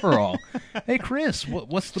 The coverall. Hey, Chris,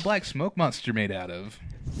 what's the black smoke monster made out of?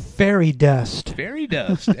 Fairy dust. Fairy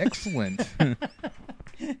dust. Excellent.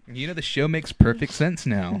 You know, the show makes perfect sense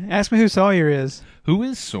now. Ask me who Sawyer is. Who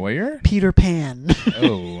is Sawyer? Peter Pan.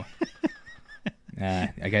 Oh.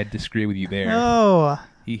 I gotta disagree with you there. Oh.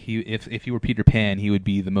 If he were Peter Pan, he would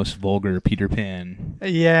be the most vulgar Peter Pan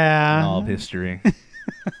Yeah. in all of history.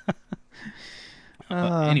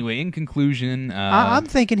 Anyway, in conclusion... I'm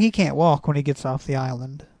thinking he can't walk when he gets off the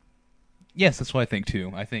island. Yes, that's what I think,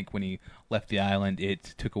 too. I think when he left the island,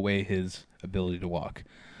 it took away his ability to walk.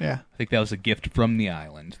 Yeah. I think that was a gift from the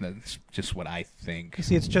island. That's just what I think. You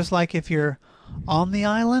see, it's just like if you're on the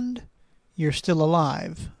island, you're still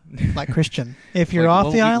alive, like Christian. If you're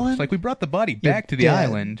off the island... It's like we brought the body back to the dead.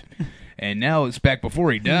 island, and now it's back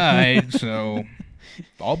before he died, so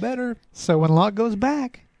all better. So when Locke goes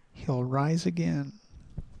back, he'll rise again.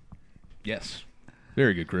 Yes.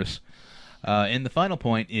 Very good, Chris. And the final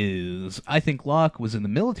point is, I think Locke was in the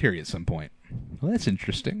military at some point. Well, that's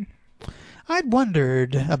interesting. I'd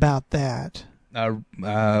wondered about that.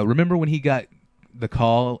 Remember when he got the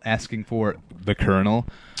call asking for the Colonel?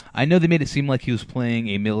 I know they made it seem like he was playing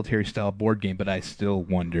a military-style board game, but I still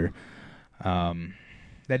wonder.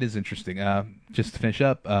 That is interesting. Just to finish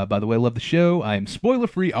up, by the way, I love the show. I am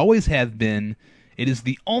spoiler-free, always have been. It is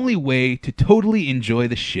the only way to totally enjoy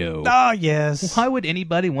the show. Oh, yes. Why would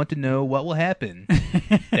anybody want to know what will happen?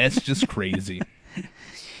 That's just crazy.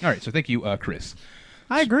 All right, so thank you, Chris.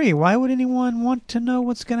 I agree. Why would anyone want to know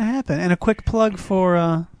what's going to happen? And a quick plug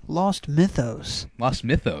for Lost Mythos. Lost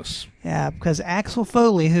Mythos. Yeah, because Axel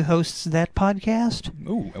Foley, who hosts that podcast...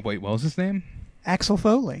 Ooh, wait, what was his name? Axel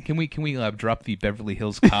Foley. Can we drop the Beverly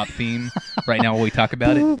Hills Cop theme right now while we talk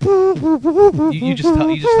about it? You just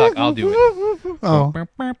talk. I'll do it. Oh.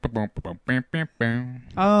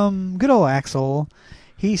 Good old Axel.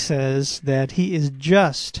 He says that he is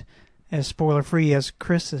just as spoiler-free as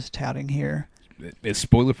Chris is touting here. As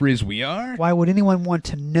spoiler-free as we are? Why would anyone want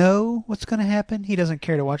to know what's going to happen? He doesn't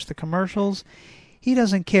care to watch the commercials. He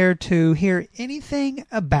doesn't care to hear anything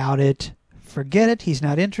about it. Forget it. He's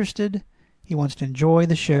not interested. He wants to enjoy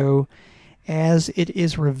the show as it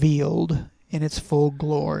is revealed in its full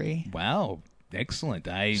glory. Wow. Excellent.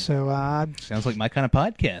 Sounds like my kind of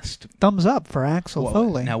podcast. Thumbs up for Axel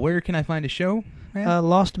Foley. Now, where can I find a show?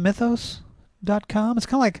 LostMythos.com. It's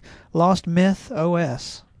kind of like Lost Myth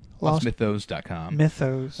OS. LostMythos.com.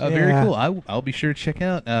 Mythos. Very yeah. cool. I'll be sure to check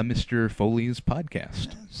out Mr. Foley's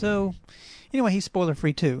podcast. So, anyway, he's spoiler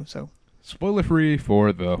free too. So, Spoiler free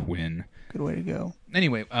for the win. good way to go.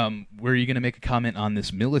 Anyway, were you going to make a comment on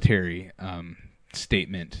this military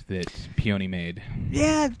statement that Peony made?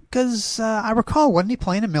 Yeah, because I recall, wasn't he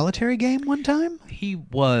playing a military game one time? He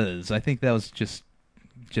was. I think that was just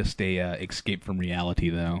a escape from reality,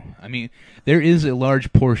 though. I mean, there is a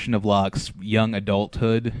large portion of Locke's young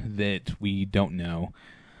adulthood that we don't know.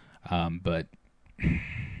 But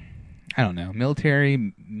I don't know.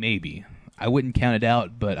 Military, maybe. I wouldn't count it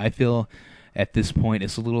out, but I feel at this point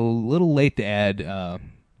it's a little late to add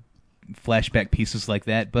flashback pieces like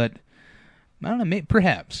that. But I don't know.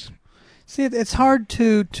 Perhaps. See, it's hard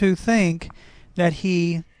to think that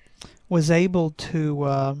he was able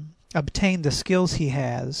to obtain the skills he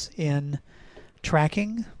has in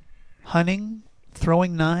tracking, hunting,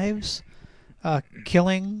 throwing knives,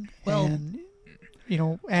 killing, Well- and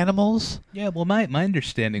animals Yeah. Well, my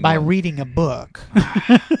understanding by was, reading a book.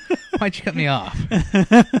 why'd you cut me off?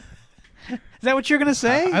 Is that what you're going to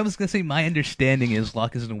say? I was going to say my understanding is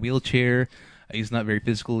Locke is in a wheelchair. He's not very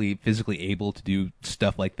physically able to do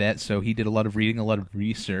stuff like that, so he did a lot of reading, a lot of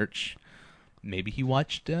research. Maybe he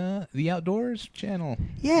watched the Outdoors channel.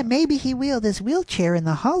 Yeah, maybe he wheeled his wheelchair in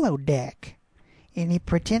the holodeck, and he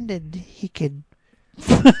pretended he could.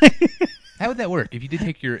 How would that work? If you did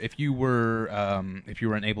take if you were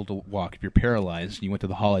unable to walk, if you're paralyzed, and you went to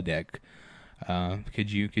the holodeck,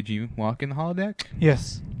 could you walk in the holodeck?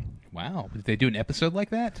 Yes. Wow, did they do an episode like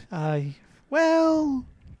that? Well,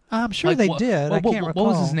 I'm sure Like, they what- did. What, I can't recall.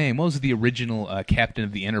 What was his name? What was the original captain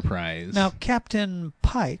of the Enterprise? Now, Captain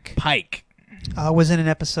Pike Pike. was in an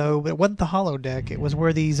episode. It wasn't the holodeck. It was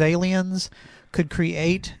where these aliens could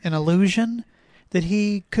create an illusion that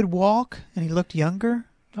he could walk and he looked younger.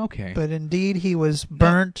 Okay. But indeed, he was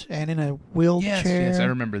burnt and in a wheelchair. Yes, I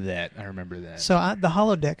remember that. So the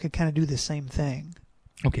holodeck could kind of do the same thing.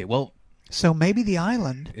 Okay, well, So maybe the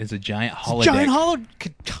island. is a giant holodeck.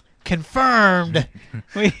 Confirmed.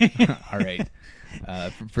 All right.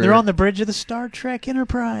 They're on the bridge of the Star Trek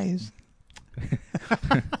Enterprise.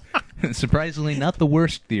 Surprisingly, not the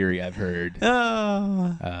worst theory I've heard.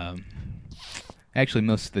 Oh. Actually,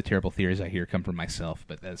 most of the terrible theories I hear come from myself,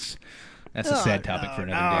 but that's a sad topic for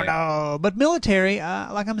another day. No. But military,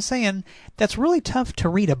 like I'm saying, that's really tough to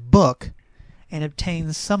read a book and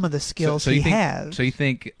obtain some of the skills you he think, has. So you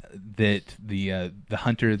think that the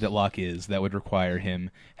hunter that Locke is, that would require him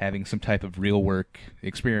having some type of real work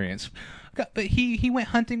experience? But he went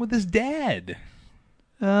hunting with his dad.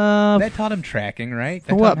 That taught him tracking, right? That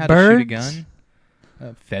For taught what, him how to shoot a birds?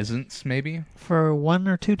 gun. Pheasants, maybe. For 1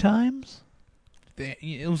 or 2 times?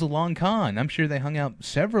 It was a long con. I'm sure they hung out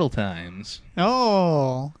several times.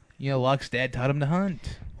 Oh. Locke's dad taught him to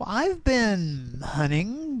hunt. Well, I've been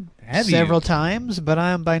hunting Have you? several times, but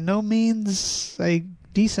I am by no means a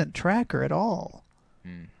decent tracker at all.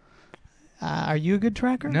 Are you a good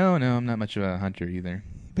tracker? No, I'm not much of a hunter either.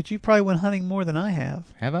 But you probably went hunting more than I have.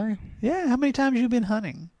 Have I? Yeah, how many times have you been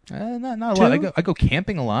hunting? Not a lot. 2? I go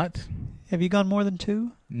camping a lot. Have you gone more than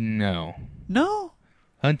 2? No, No?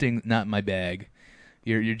 hunting not my bag.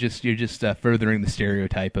 You're just furthering the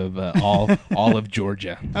stereotype of all of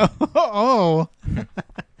Georgia. Oh.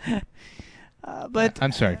 But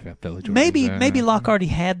I'm sorry, fellow Georgians. maybe Locke already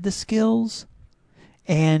had the skills,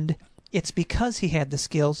 and it's because he had the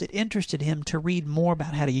skills it interested him to read more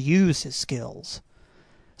about how to use his skills.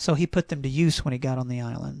 So he put them to use when he got on the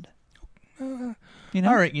island. All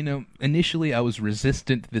right, initially I was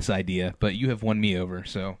resistant to this idea, but you have won me over.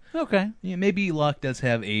 So Okay. maybe Locke does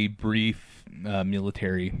have a brief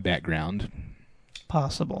military background.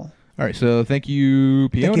 Possible. All right, so thank you,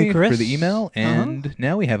 Peony, Chris. for the email. And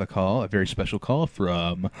now we have a very special call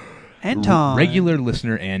from Anton. regular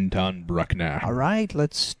listener Anton Bruckner. All right,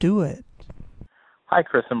 let's do it. Hi,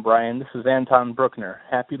 Chris and Brian. This is Anton Bruckner.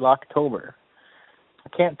 Happy Locktober. I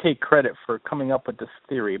can't take credit for coming up with this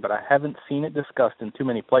theory, but I haven't seen it discussed in too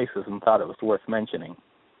many places and thought it was worth mentioning.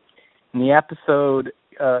 In the episode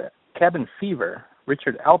Cabin Fever,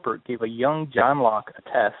 Richard Alpert gave a young John Locke a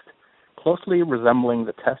test closely resembling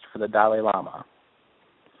the test for the Dalai Lama.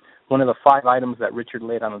 One of the 5 items that Richard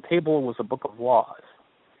laid on the table was a book of laws.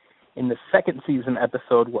 In the second season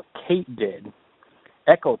episode, What Kate Did,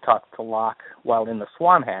 Echo talks to Locke while in the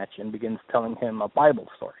Swan Hatch and begins telling him a Bible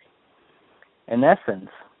story. In essence,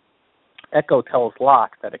 Echo tells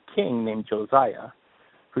Locke that a king named Josiah,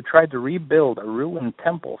 who tried to rebuild a ruined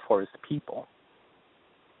temple for his people,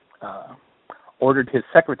 ordered his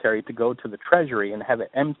secretary to go to the treasury and have it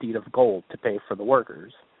emptied of gold to pay for the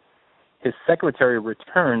workers. His secretary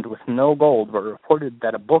returned with no gold, but reported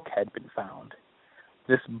that a book had been found.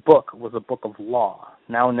 This book was a book of law,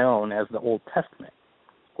 now known as the Old Testament.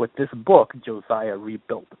 With this book, Josiah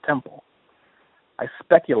rebuilt the temple. I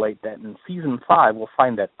speculate that in Season 5 we'll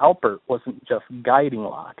find that Albert wasn't just guiding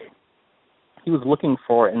Locke. He was looking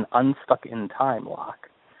for an unstuck-in-time Locke,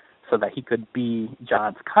 so that he could be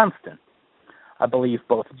John's constant. I believe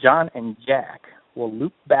both John and Jack will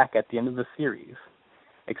loop back at the end of the series,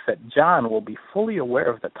 except John will be fully aware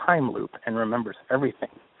of the time loop and remembers everything,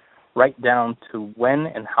 right down to when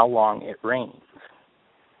and how long it rains.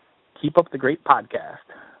 Keep up the great podcast.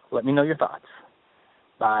 Let me know your thoughts.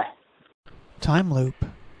 Bye. Time loop.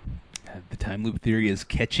 The time loop theory is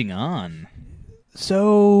catching on.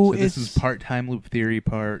 So this is part time loop theory,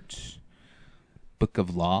 part Book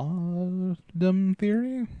of Law-dom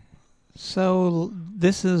theory? So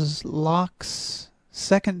this is Locke's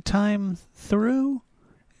second time through,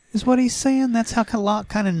 is what he's saying? That's how Locke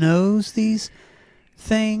kind of knows these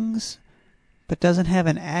things, but doesn't have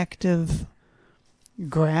an active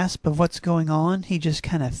grasp of what's going on. He just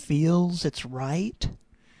kind of feels it's right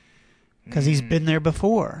because he's been there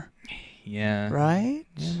before. Yeah. Right?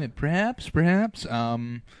 Yeah, perhaps.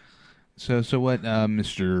 So what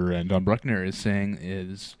Mr. Don Bruckner is saying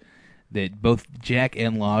is that both Jack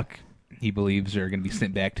and Locke, he believes, are going to be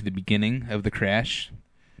sent back to the beginning of the crash.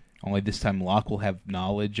 Only this time Locke will have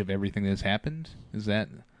knowledge of everything that has happened. Is that?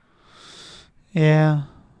 Yeah.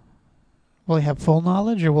 Will he have full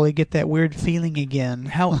knowledge, or will he get that weird feeling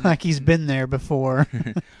again? Like he's been there before.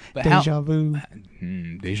 But Deja vu.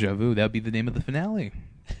 Deja vu. That would be the name of the finale.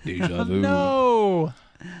 Deja vu. No!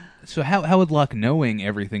 So how would Locke knowing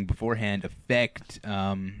everything beforehand affect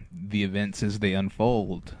the events as they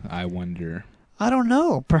unfold, I wonder? I don't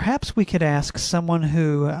know. Perhaps we could ask someone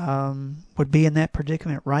who would be in that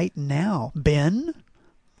predicament right now. Ben?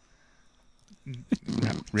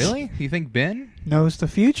 Really? You think Ben knows the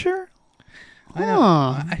future? I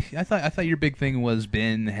know. I thought your big thing was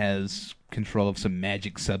Ben has control of some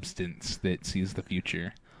magic substance that sees the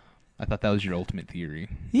future. I thought that was your ultimate theory.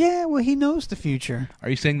 Yeah, well, he knows the future. Are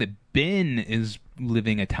you saying that Ben is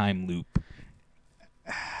living a time loop?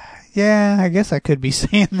 Yeah, I guess I could be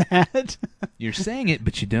saying that. You're saying it,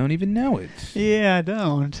 but you don't even know it. Yeah, I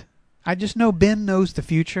don't. I just know Ben knows the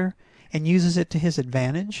future and uses it to his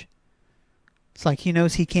advantage. It's like he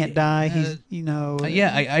knows he can't die. He's,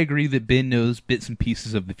 Yeah, I agree that Ben knows bits and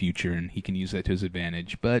pieces of the future, and he can use that to his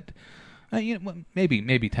advantage. But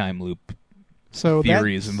maybe time loop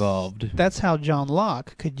theory is involved. That's how John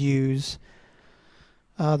Locke could use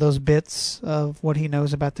those bits of what he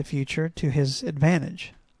knows about the future to his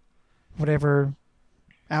advantage. Whatever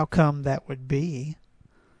outcome that would be.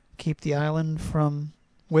 Keep the island from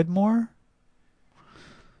Widmore?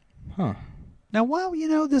 Huh. Now, why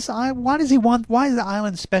does he want? Why is the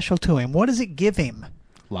island special to him? What does it give him?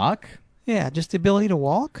 Locke? Yeah, just the ability to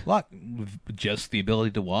walk? Locke, just the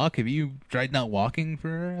ability to walk? Have you tried not walking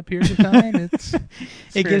for a period of time?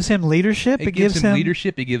 It gives him leadership. It gives him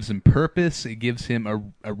leadership. It gives him purpose. It gives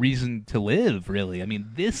him a reason to live, really. I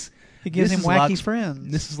mean, it gives him wacky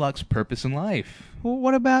friends. This is Locke's purpose in life. Well,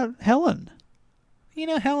 what about Helen?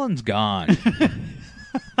 Helen's gone.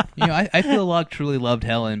 I feel Locke truly loved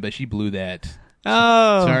Helen, but she blew that.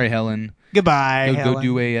 Oh. Sorry, Helen. Goodbye, Helen. Go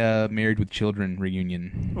do a Married with Children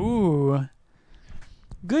reunion. Ooh.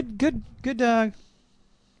 Good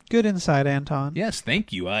insight, Anton. Yes,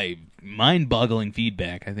 thank you. Mind-boggling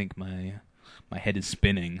feedback. I think my head is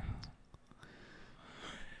spinning.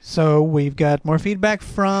 So we've got more feedback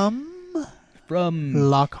from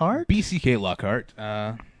Lockhart. BCK Lockhart.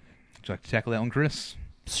 Would you like to tackle that one, Chris?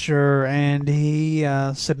 Sure, and he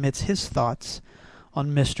submits his thoughts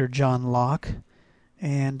on Mr. John Locke,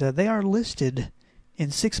 and they are listed in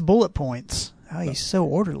 6 bullet points. Oh, he's so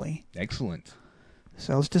orderly. Excellent.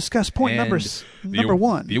 So let's discuss point number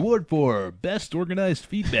 1. The award for best organized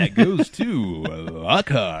feedback goes to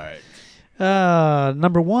Lockhart.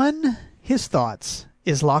 Number 1, his thoughts.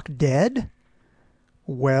 Is Locke dead?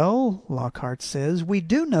 Well, Lockhart says, we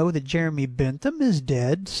do know that Jeremy Bentham is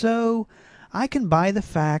dead, so I can buy the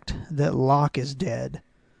fact that Locke is dead.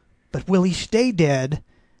 But will he stay dead?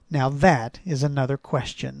 Now that is another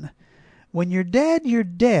question. When you're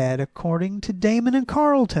dead, according to Damon and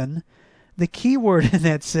Carlton. The key word in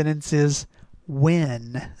that sentence is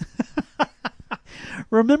when.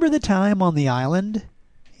 Remember the time on the island?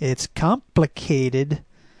 It's complicated.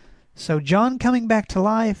 So John coming back to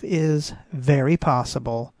life is very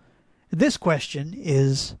possible. This question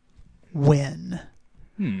is when.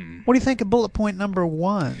 What do you think of bullet point number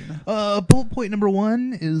 1? Bullet point number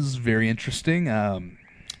 1 is very interesting.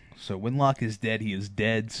 So when Locke is dead, he is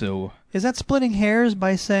dead. So Is that splitting hairs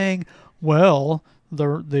by saying, well,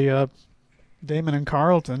 the Damon and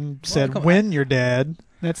Carlton said come when you're dead?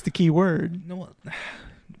 That's the key word.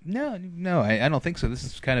 no, I don't think so. This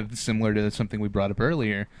is kind of similar to something we brought up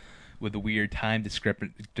earlier with the weird time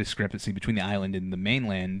discrepancy between the island and the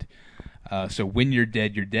mainland. So when you're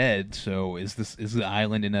dead. So is the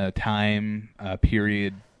island in a time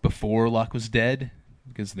period before Locke was dead?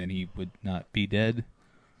 Because then he would not be dead.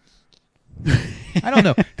 I don't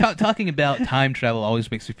know. Talking about time travel always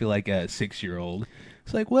makes me feel like a 6-year-old.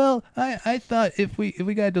 It's like, well, I thought if we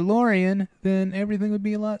got a DeLorean, then everything would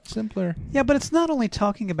be a lot simpler. Yeah, but it's not only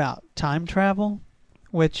talking about time travel,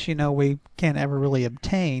 which, we can't ever really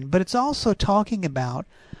obtain, but it's also talking about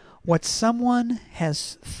what someone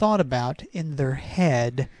has thought about in their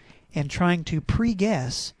head and trying to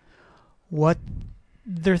pre-guess what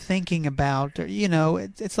they're thinking about. Or,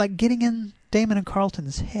 it's like getting in Damon and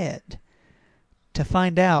Carlton's head to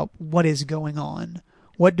find out what is going on.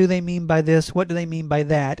 What do they mean by this? What do they mean by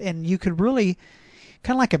that? And you could really,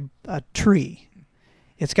 kind of like a tree.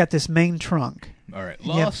 It's got this main trunk. All right,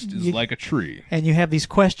 Lost is like a tree. And you have these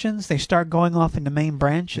questions. They start going off into main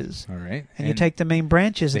branches. All right. And you take the main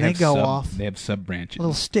branches and they go off. They have sub-branches.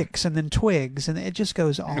 Little sticks and then twigs. And it just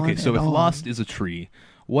goes on. Okay, so and if on. Lost is a tree,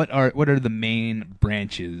 what are the main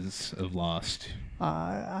branches of Lost?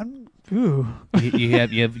 You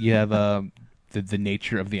have the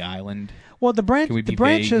nature of the island. Well, the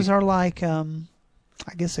branches vague? are like I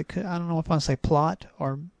guess it could. I don't know if I want to say plot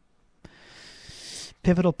or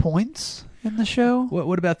pivotal points in the show.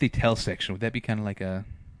 What about the tail section? Would that be kind of like a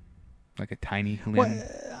tiny limb? Well,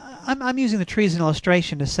 I'm using the tree as an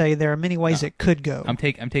illustration to say there are many ways it could go. I'm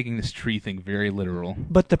taking this tree thing very literal.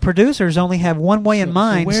 But the producers only have one way in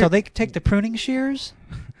mind, so where- they take the pruning shears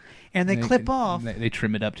and they clip off. They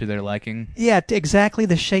trim it up to their liking. Yeah, to exactly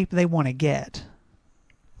the shape they want to get.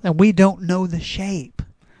 And we don't know the shape.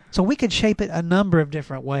 So we could shape it a number of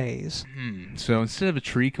different ways. So instead of a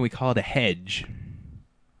tree, can we call it a hedge?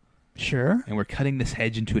 Sure. And we're cutting this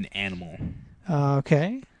hedge into an animal.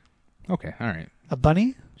 Okay. Okay, all right. A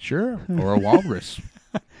bunny? Sure. Or a walrus.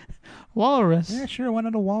 Walrus. Yeah, sure. Why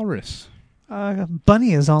not a walrus?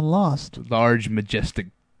 Bunny is on Lost. Large, majestic,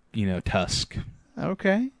 tusk.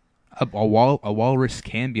 Okay. A walrus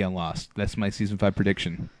can be on Lost. That's my season 5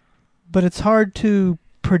 prediction. But it's hard to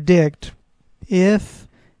predict if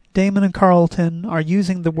Damon and Carlton are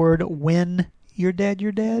using the word when you're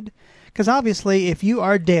dead. Because obviously, if you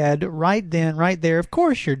are dead, right then, right there, of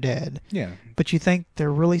course you're dead. Yeah. But you think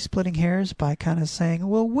they're really splitting hairs by kind of saying,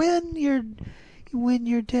 well, when you're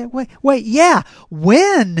dead. Wait, yeah,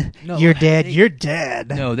 when you're dead, you're dead.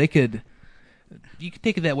 No, you could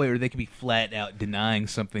take it that way, or they could be flat out denying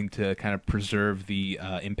something to kind of preserve the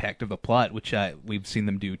impact of the plot, which we've seen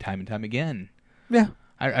them do time and time again. Yeah.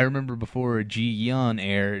 I remember before Ji-yeon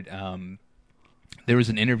aired, there was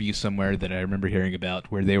an interview somewhere that I remember hearing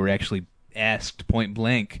about where they were actually asked point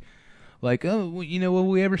blank, like, oh, will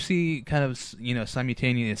we ever see kind of,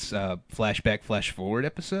 simultaneous flashback, flash forward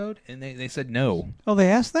episode? And they said no. Oh,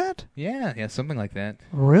 they asked that? Yeah, something like that.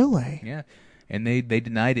 Really? Yeah. And they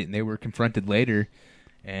denied it, and they were confronted later,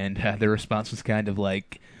 and their response was kind of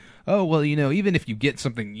like, oh, well, even if you get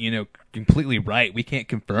something, completely right, we can't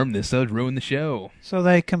confirm this, so it would ruin the show. So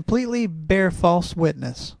they completely bear false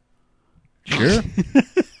witness. Sure.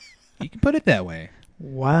 You can put it that way.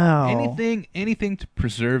 Wow. Anything to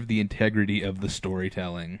preserve the integrity of the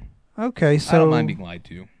storytelling. Okay, so I don't mind being lied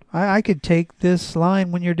to. I could take this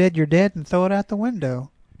line, when you're dead, and throw it out the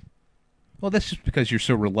window. Well, that's just because you're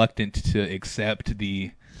so reluctant to accept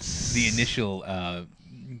the initial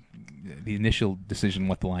decision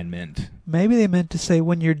what the line meant. Maybe they meant to say,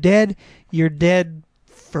 when you're dead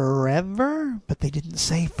forever, but they didn't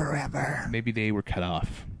say forever. Maybe they were cut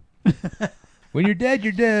off. When you're dead,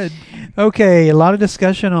 you're dead. Okay, a lot of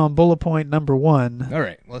discussion on bullet point number 1. All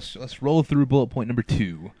right, let's roll through bullet point number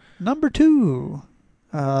 2. Number 2,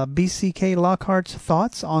 BCK Lockhart's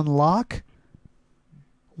thoughts on Locke.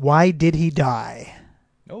 Why did he die?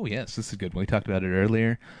 Oh, yes, this is a good one. We talked about it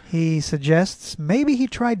earlier. He suggests maybe he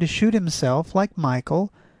tried to shoot himself like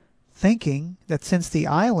Michael, thinking that since the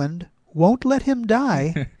island won't let him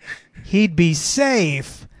die, he'd be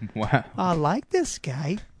safe. Wow. I like this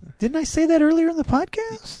guy. Didn't I say that earlier in the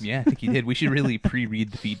podcast? Yeah, I think you did. We should really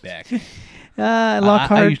pre-read the feedback.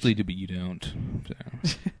 Lockhart, I usually do, but you don't.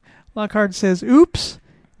 So. Lockhart says, oops,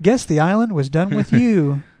 guess the island was done with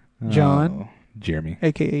you, John. Jeremy.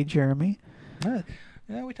 A.K.A. Jeremy.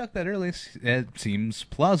 Yeah, we talked about earlier. It seems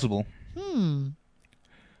plausible.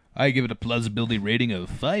 I give it a plausibility rating of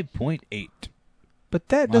 5.8. But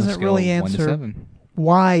that doesn't really On a scale of answer 1 to 7.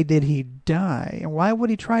 why did he die? And why would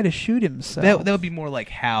he try to shoot himself? That would be more like,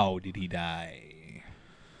 how did he die?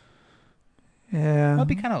 Yeah.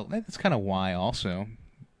 That's kind of why also.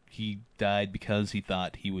 He died because he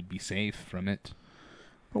thought he would be safe from it.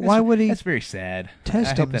 But why would he That's very sad.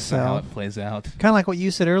 test I hope that's not how himself? it plays out. Kind of like what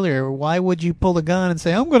you said earlier. Why would you pull the gun and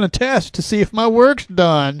say, I'm going to test to see if my work's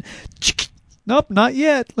done? Nope, not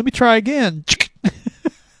yet. Let me try again.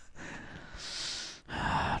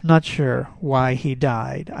 Not sure why he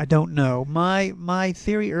died. I don't know. My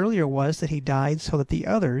theory earlier was that he died so that the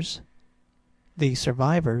others, the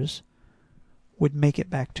survivors, would make it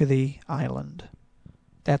back to the island.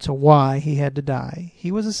 That's why he had to die.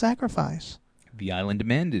 He was a sacrifice. The island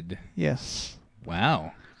demanded. Yes.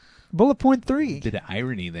 Wow. Bullet point 3. Bit of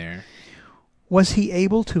irony there. Was he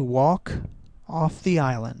able to walk off the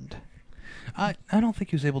island? I don't think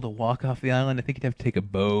he was able to walk off the island. I think he'd have to take a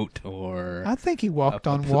boat or I think he walked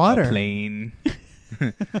on a water. plane.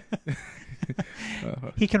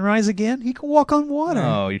 He can rise again. He can walk on water.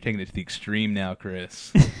 Oh, you're taking it to the extreme now,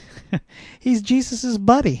 Chris. He's Jesus'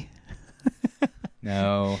 buddy.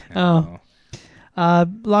 No. Oh.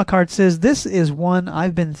 Lockhart says, this is one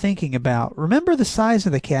I've been thinking about. Remember the size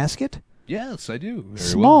of the casket? Yes, I do. Very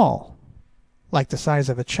Small. Like the size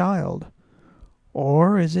of a child.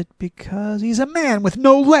 Or is it because he's a man with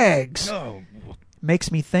no legs? Well.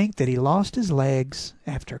 Makes me think that he lost his legs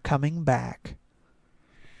after coming back.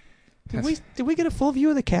 Did we get a full view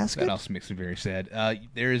of the casket? That also makes me very sad.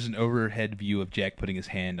 There is an overhead view of Jack putting his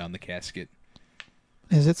hand on the casket.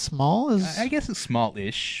 Is it small? I guess it's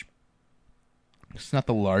small-ish. It's not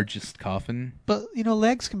the largest coffin. But,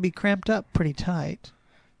 legs can be cramped up pretty tight.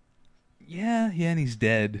 Yeah, and he's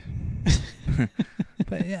dead.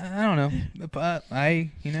 But yeah, I don't know. But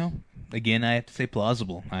again, I have to say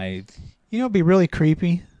plausible. It'd be really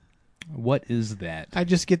creepy. What is that? I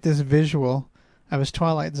just get this visual of his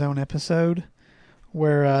Twilight Zone episode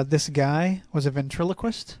where this guy was a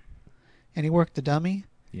ventriloquist and he worked the dummy.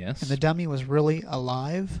 Yes. And the dummy was really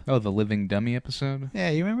alive. Oh, the living dummy episode? Yeah,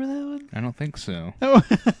 you remember that one? I don't think so. Oh.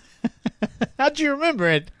 How'd you remember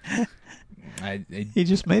it? He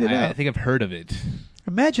just made it up. I think I've heard of it.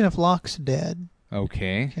 Imagine if Locke's dead.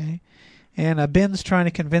 Okay. And Ben's trying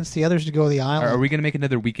to convince the others to go to the island. Are we going to make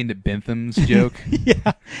another Weekend at Bentham's joke?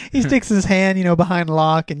 Yeah. He sticks his hand, behind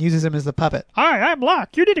Locke and uses him as the puppet. Hi, I'm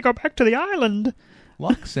Locke. You need to go back to the island.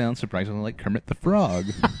 Locke sounds surprisingly like Kermit the Frog.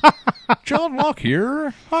 John Locke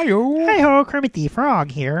here. Hi-yo. Hey-ho, Kermit the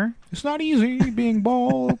Frog here. It's not easy being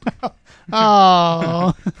bald.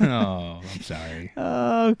 Oh. Oh, I'm sorry.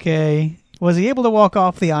 Okay. Was he able to walk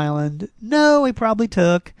off the island? No, he probably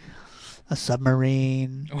took a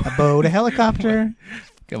submarine, a boat, a helicopter.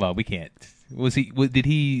 Come on, we can't. Did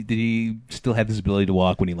he still have this ability to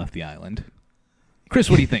walk when he left the island? Chris,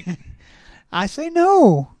 what do you think? I say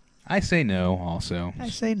no. I say no also. I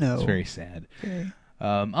say no. It's very sad. Okay.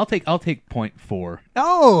 I'll take point 4.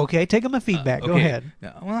 Oh, okay. Take him a feedback. Go Okay. ahead.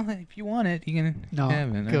 Well, if you want it, you can No,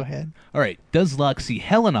 have it. go ahead. All right. Does Locke see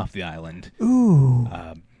Helen off the island? Ooh.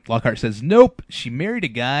 Lockhart says, nope. She married a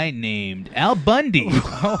guy named Al Bundy.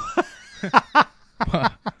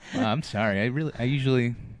 I'm sorry. I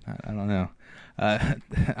usually don't know.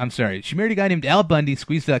 I'm sorry. She married a guy named Al Bundy,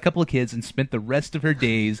 squeezed out a couple of kids, and spent the rest of her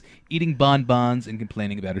days eating bonbons and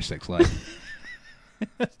complaining about her sex life.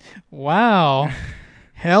 Wow.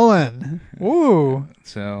 Helen. Ooh.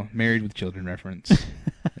 So, married with children reference.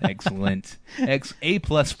 Excellent. A+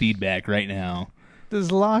 feedback right now.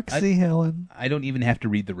 Does Locke see Helen? I don't even have to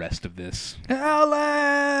read the rest of this.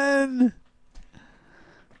 Helen!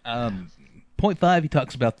 Point 5, he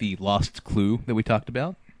talks about the lost clue that we talked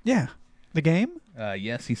about. Yeah. The game?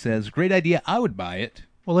 Yes, he says, great idea. I would buy it.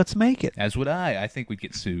 Well, let's make it. As would I. I think we'd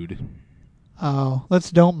get sued. Oh,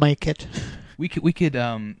 let's don't make it. We could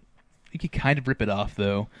kind of rip it off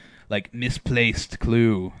though, like misplaced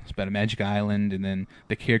clue. It's about a magic island, and then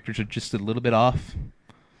the characters are just a little bit off.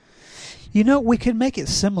 We could make it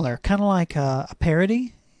similar, kind of like a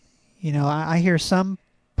parody. I hear some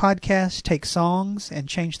podcasts take songs and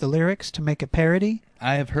change the lyrics to make a parody.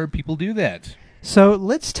 I have heard people do that. So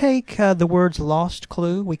let's take the words lost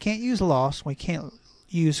clue. We can't use lost. We can't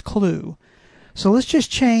use clue. So let's just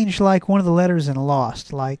change like one of the letters in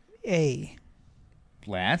lost, like A.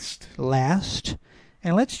 Last?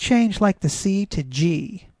 And let's change like the C to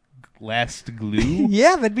G. Last glue?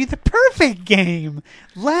 Yeah, that'd be the perfect game.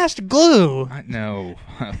 Last glue. No,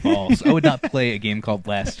 false. I would not play a game called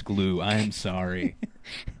Last Glue. I am sorry.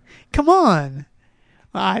 Come on.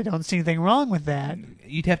 I don't see anything wrong with that.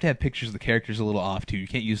 You'd have to have pictures of the characters a little off, too. You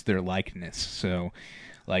can't use their likeness. So,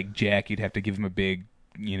 like Jack, you'd have to give him a big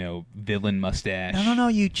villain mustache. No.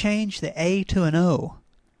 You change the A to an O.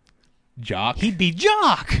 Jock. He'd be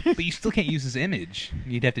Jock. But you still can't use his image.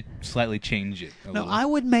 You'd have to slightly change it. No, I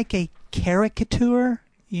would make a caricature.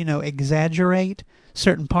 Exaggerate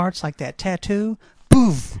certain parts like that tattoo.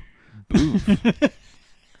 Boof. No,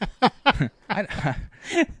 I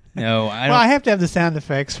don't. Well, I have to have the sound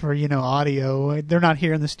effects for audio. They're not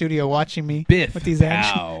here in the studio watching me Biff, with these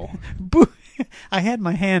pow. actions. Boo. I had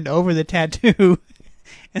my hand over the tattoo,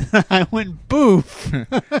 and I went boof.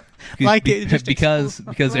 Like it just because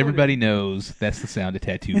exploded. everybody knows that's the sound a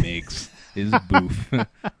tattoo makes is boof.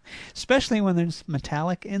 Especially when there's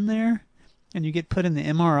metallic in there, and you get put in the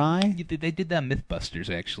MRI. They did that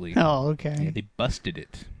MythBusters actually. Oh, okay. Yeah, they busted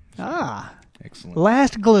it. Excellent.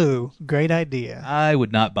 Last glue, great idea. I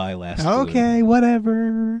would not buy last glue. Okay,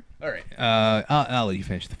 whatever. All right. I'll let you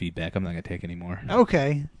finish the feedback. I'm not going to take any more.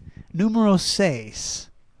 Okay. Numero 6.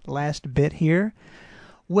 Last bit here.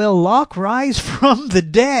 Will Locke rise from the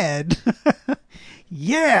dead?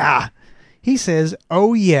 Yeah. He says,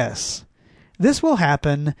 oh yes. This will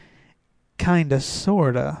happen kinda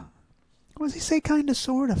sorta. What does he say kinda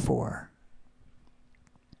sorta for?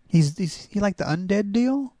 He like the undead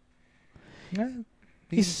deal?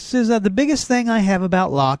 He says that the biggest thing I have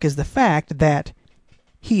about Locke is the fact that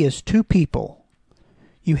he is two people.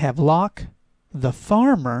 You have Locke, the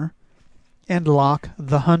farmer, and Locke,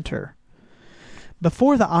 the hunter.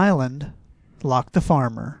 Before the island, Locke, the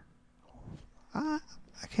farmer.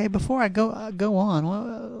 Okay, before I go on,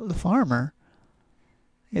 well, the farmer.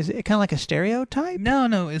 Is it kind of like a stereotype?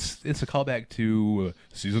 No, it's a callback to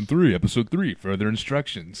season 3, episode 3, Further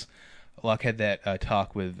Instructions. Locke had that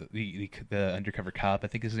talk with the undercover cop. I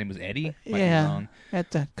think his name was Eddie. Might be wrong.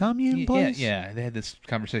 At the commune place. Yeah. They had this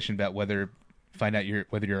conversation about whether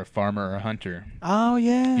you're a farmer or a hunter. Oh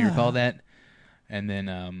yeah. You recall that? And then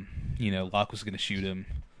Locke was going to shoot him,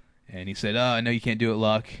 and he said, "Oh, I know you can't do it,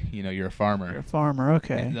 Locke. You're a farmer." You're a farmer.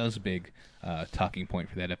 Okay. And that was a big talking point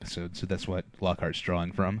for that episode. So that's what Lockhart's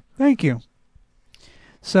drawing from. Thank you.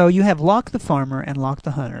 So you have Locke the farmer and Locke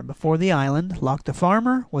the hunter. Before the island, Locke the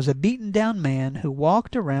farmer was a beaten-down man who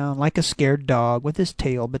walked around like a scared dog with his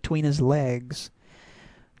tail between his legs.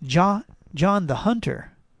 John the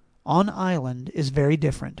hunter on island is very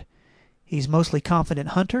different. He's mostly confident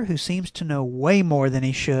hunter who seems to know way more than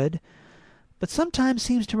he should, but sometimes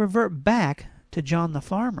seems to revert back to John the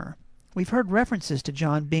farmer. We've heard references to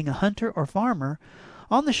John being a hunter or farmer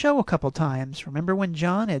on the show a couple times. Remember when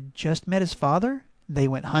John had just met his father? They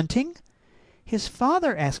went hunting. His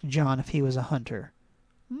father asked John if he was a hunter.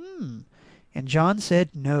 And John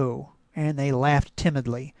said no, and they laughed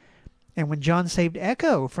timidly. And when John saved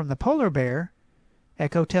Echo from the polar bear,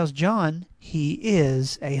 Echo tells John he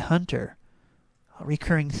is a hunter. A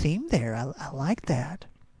recurring theme there. I like that.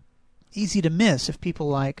 Easy to miss if people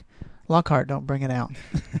like Lockhart don't bring it out.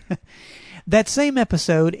 That same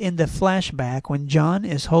episode in the flashback when John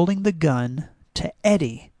is holding the gun to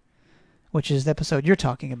Eddie, which is the episode you're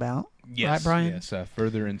talking about. Yes, right, Brian? Yes,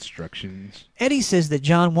 Further Instructions. Eddie says that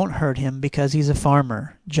John won't hurt him because he's a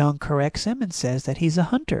farmer. John corrects him and says that he's a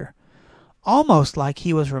hunter. Almost like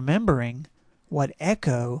he was remembering what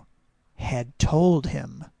Echo had told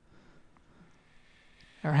him.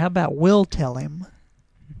 Or how about Will tell him?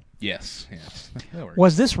 Yes. That works.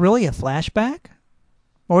 Was this really a flashback?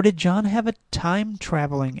 Or did John have a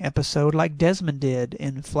time-traveling episode like Desmond did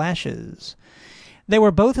in Flashes? They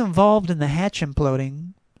were both involved in the hatch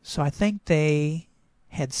imploding, so I think they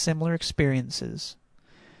had similar experiences.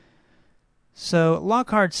 So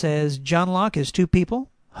Lockhart says John Locke is two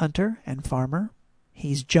people, hunter and farmer.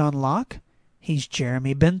 He's John Locke. He's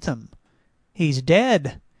Jeremy Bentham. He's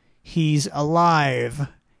dead. He's alive.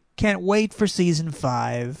 Can't wait for season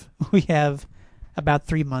 5. We have about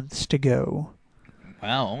 3 months to go.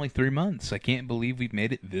 Wow, only 3 months. I can't believe we've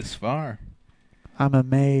made it this far. I'm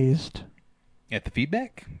amazed. At the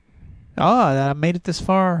feedback? Oh, that I made it this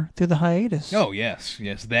far through the hiatus. Oh, yes,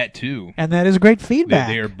 that too. And that is great feedback.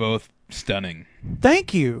 They are both stunning.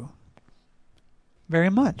 Thank you very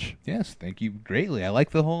much. Yes, thank you greatly. I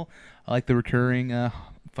like the recurring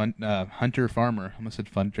hunter-farmer. I almost said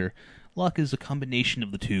funter. Locke is a combination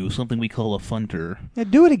of the two, something we call a funter. Yeah,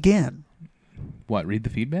 do it again. What, read the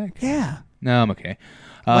feedback? Yeah. No, I'm okay.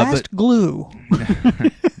 Last glue.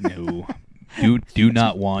 No. Do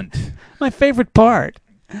not want. My favorite part.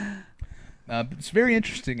 It's very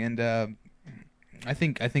interesting, and I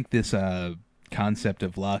think this concept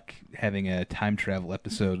of Locke having a time travel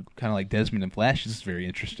episode, kind of like Desmond and Flash, is very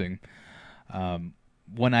interesting.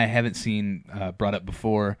 One I haven't seen brought up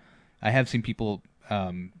before. I have seen people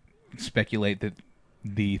speculate that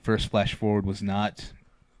the first Flash Forward was not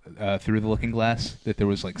Through the Looking Glass, that there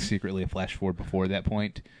was like secretly a flash forward before that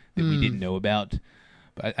point that we didn't know about.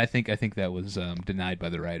 But I think that was denied by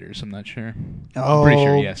the writers. I'm not sure. I'm pretty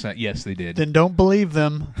sure. Yes, yes, they did. Then don't believe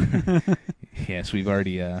them. Yes, we've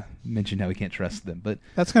already mentioned how we can't trust them. But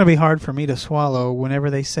That's going to be hard for me to swallow whenever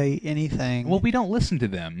they say anything. well, we don't listen to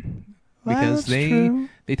them Well, because that's true.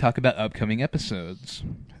 they talk about upcoming episodes.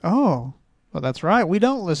 Oh, well, that's right. We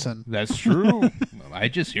don't listen. That's true. I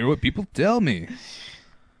just hear what people tell me.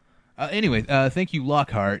 Anyway, thank you,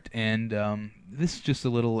 Lockhart. And this is just a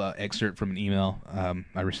little excerpt from an email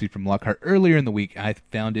I received from Lockhart earlier in the week. I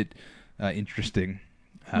found it interesting,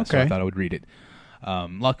 so I Okay. thought I would read it.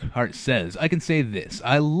 Lockhart says, I can say this.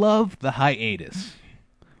 I love the hiatus.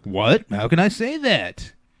 What? How can I say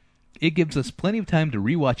that? It gives us plenty of time to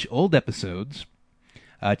rewatch old episodes,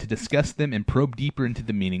 to discuss them and probe deeper into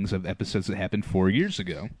the meanings of episodes that happened 4 years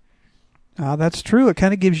ago. That's true. It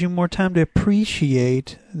kind of gives you more time to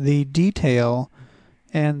appreciate the detail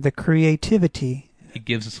and the creativity. It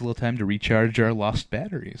gives us a little time to recharge our lost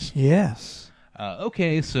batteries. Yes.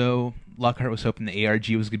 Okay, so Lockhart was hoping the ARG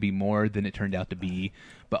was going to be more than it turned out to be.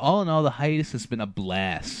 But all in all, the hiatus has been a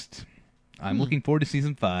blast. I'm looking forward to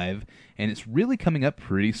Season 5, and it's really coming up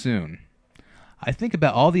pretty soon. I think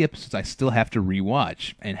about all the episodes I still have to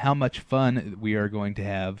rewatch, and how much fun we are going to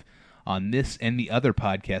have on this and the other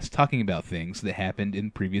podcasts talking about things that happened in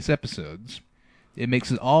previous episodes. It makes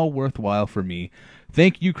it all worthwhile for me.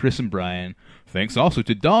 Thank you, Chris and Brian. Thanks also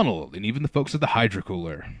to Donald and even the folks at the Hydro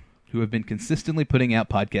Cooler, who have been consistently putting out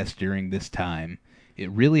podcasts during this time. It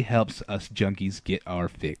really helps us junkies get our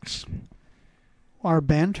fix. Our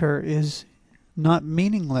banter is not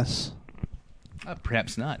meaningless.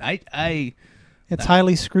 Perhaps not. I It's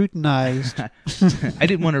highly scrutinized. I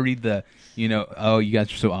didn't want to read the, oh, you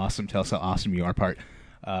guys are so awesome, tell us how awesome you are part.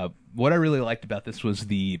 What I really liked about this was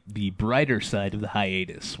the brighter side of the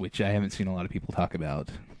hiatus, which I haven't seen a lot of people talk about.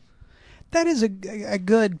 That is a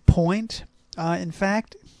good point. In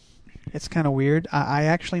fact, it's kind of weird. I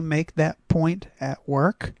actually make that point at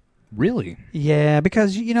work. Really? Yeah,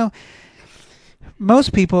 because,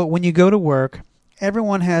 most people, when you go to work,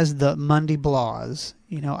 everyone has the Monday blahs.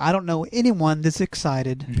 I don't know anyone that's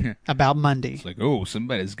excited about Monday. It's like, oh,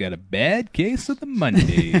 somebody's got a bad case of the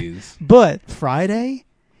Mondays. But Friday,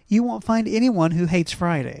 you won't find anyone who hates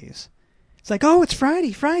Fridays. It's like, oh, it's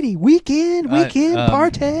Friday, weekend, party.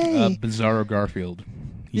 Bizarro Garfield.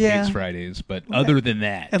 He Yeah. hates Fridays, but other than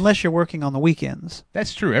that, Unless you're working on the weekends.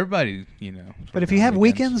 that's true. Everybody, But if you have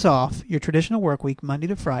weekends off, your traditional work week, Monday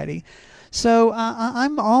to Friday. So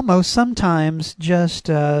I'm almost sometimes just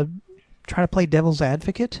try to play devil's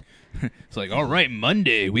advocate. It's like, all right,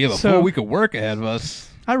 Monday, we have a So- full week of work ahead of us.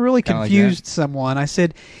 I really Kinda like confused someone. I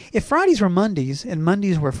said, if Fridays were Mondays and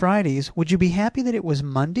Mondays were Fridays, would you be happy that it was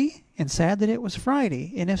Monday and sad that it was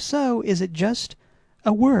Friday? And if so, is it just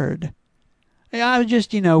a word? I was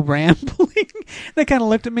just, rambling. They kind of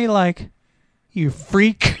looked at me like, you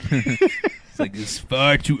freak. It's like, it's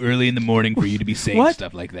far too early in the morning for you to be saying What?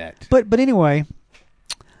 stuff like that. But anyway,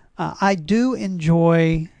 I do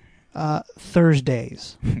enjoy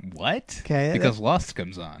Thursdays. What? Okay, Because Lost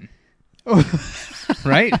comes on.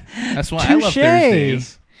 Right? That's why I love Touche.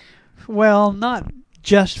 Thursdays. Well, not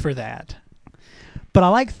just for that. But I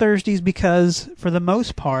like Thursdays because, for the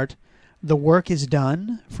most part, the work is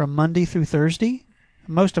done from Monday through Thursday.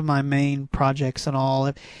 Most of my main projects and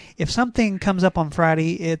all. If something comes up on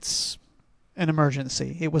Friday, it's an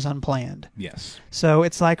emergency. It was unplanned. Yes. So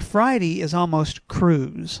it's like Friday is almost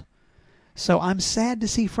cruise. So I'm sad to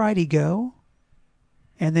see Friday go.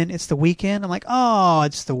 And then it's the weekend. I'm like, oh,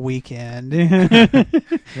 it's the weekend.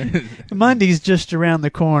 Monday's just around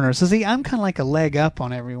the corner. So see, I'm kind of like a leg up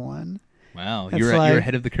on everyone. Wow, That's you're like-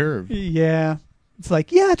 ahead of the curve. Yeah. It's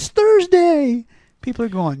like, yeah, it's Thursday. People are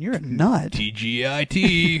going, you're a nut.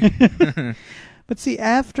 TGIT. But see,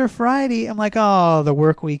 after Friday, I'm like, oh, the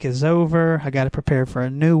work week is over. I got to prepare for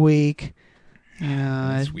a new week.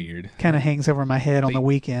 That's It weird. kind of hangs over my head on the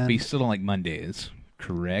weekend. But you still don't like Mondays,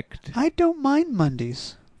 correct? I don't mind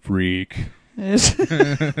Mondays. Freak.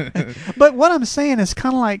 But what I'm saying is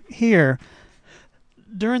kind of like here,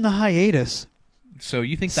 during the hiatus, So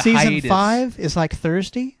you think the season hiatus... 5 is like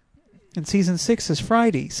Thursday, and season 6 is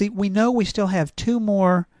Friday. See, we know we still have 2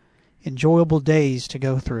 more enjoyable days to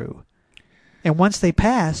go through. And once they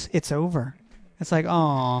pass, it's over. It's like,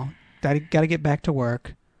 oh, got to get back to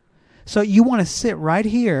work. So you want to sit right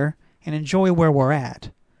here and enjoy where we're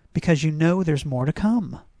at, because you know there's more to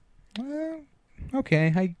come. Well,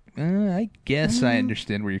 okay, I guess I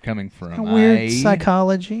understand where you're coming from. A weird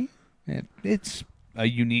psychology. It's a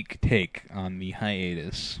unique take on the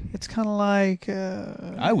hiatus. It's kind of like...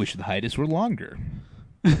 I wish the hiatus were longer.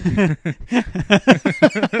 I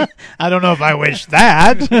don't know if I wish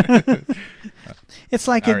that. It's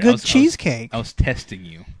like All a right, good cheesecake. I was testing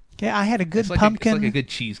you. Okay, I had a good It's like pumpkin. it's like a good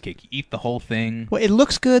cheesecake. You eat the whole thing. Well, it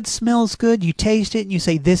looks good, smells good. You taste it, and you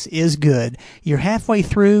say, "This is good." You're halfway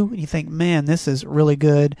through, and you think, "Man, this is really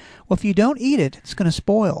good." Well, if you don't eat it, it's going to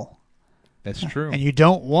spoil. That's true. And you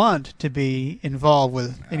don't want to be involved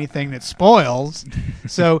with anything that spoils,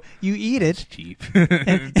 so you eat It's it. cheap.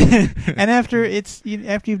 And after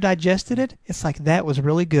you've digested it, it's like that was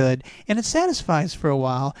really good, and it satisfies for a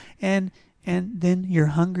while, and then you're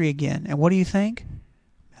hungry again. And what do you think?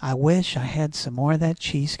 I wish I had some more of that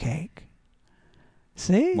cheesecake.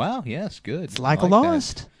 See? Wow. Yes. Good. It's like I a that.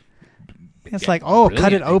 Lost. It's Yeah, like, oh, cut it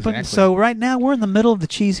brilliant, open. exactly. So right now we're in the middle of the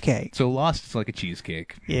cheesecake. So Lost is like a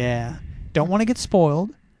cheesecake. Yeah. Don't want to get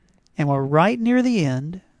spoiled. And we're right near the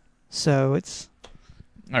end. So it's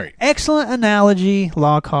All right. excellent analogy,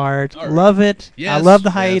 Lockhart. All right. Love it. I Yes, love the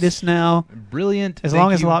yes. hiatus now. Brilliant. As Thank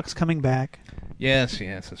long as you. Locke's coming back. Yes.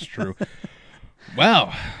 That's true.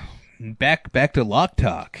 Wow. Back to Lock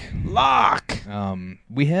Talk. Locke!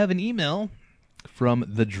 We have an email from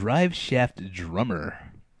the Drive Shaft Drummer,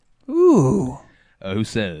 Ooh. who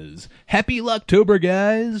says, "Happy Locktober,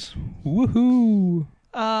 guys! Woohoo!"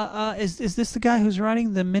 Is this the guy who's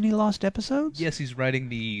writing the mini Lost episodes? Yes, he's writing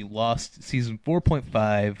the Lost Season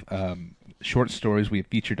 4.5 short stories we have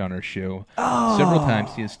featured on our show several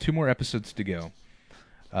times. He has 2 more episodes to go.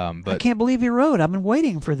 I But can't believe he wrote. I've been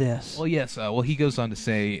waiting for this. Well, yes. He goes on to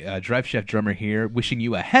say, Drive Shaft Drummer here, wishing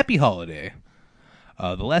you a happy holiday.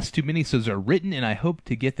 The last 2 minisodes are written, and I hope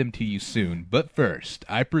to get them to you soon. But first,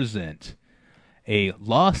 I present a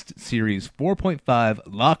Lost Series 4.5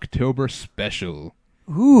 Locktober special.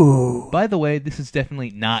 Ooh. By the way, this is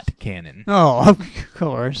definitely not canon. Oh, of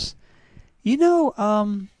course. You know,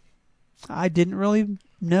 I didn't really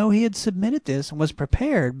know he had submitted this and was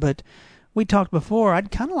prepared, but we talked before. I'd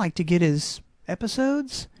kind of like to get his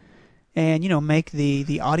episodes and, make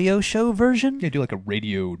the audio show version. Yeah, do like a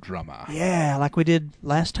radio drama. Yeah, like we did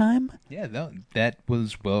last time. Yeah, that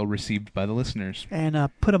was well received by the listeners. And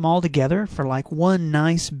put them all together for like one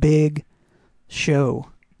nice big show.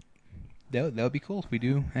 That would be cool if we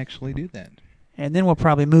do actually do that. And then we'll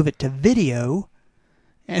probably move it to video.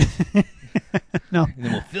 And no. And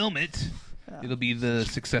then we'll film it. It'll be the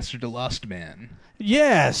successor to Lost Man.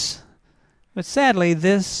 Yes. But sadly,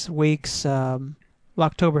 this week's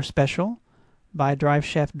Locktober special by Drive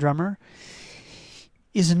Shaft Drummer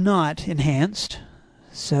is not enhanced,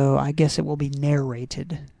 so I guess it will be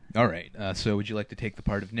narrated. All right. So would you like to take the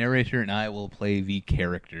part of narrator, and I will play the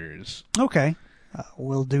characters? Okay.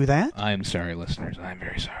 We'll do that. I am sorry, listeners. I'm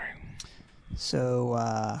very sorry. So,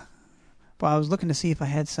 I was looking to see if I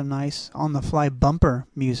had some nice on-the-fly bumper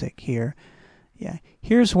music here. Yeah.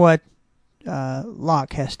 Here's what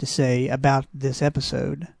Locke has to say about this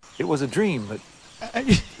episode. It was a dream, but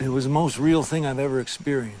it was the most real thing I've ever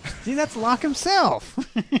experienced. See, that's Locke himself.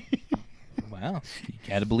 Wow. You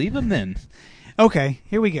gotta believe him then. Okay,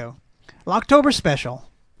 here we go. Locktober special,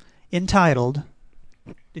 entitled...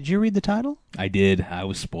 Did you read the title? I did. I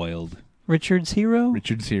was spoiled. Richard's Hero?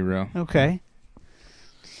 Richard's Hero. Okay.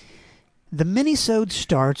 The minisode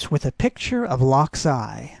starts with a picture of Locke's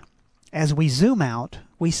eye. As we zoom out,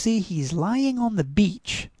 we see he's lying on the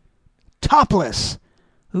beach. Topless.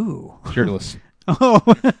 Ooh. Shirtless. Oh,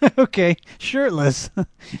 okay. Shirtless.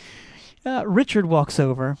 Richard walks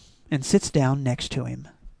over and sits down next to him.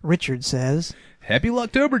 Richard says, Happy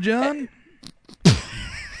Locktober, John.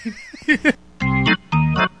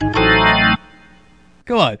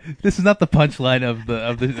 Come on. This is not the punchline of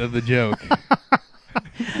the joke.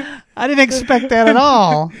 I didn't expect that at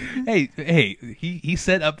all. Hey, he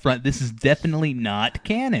said up front, this is definitely not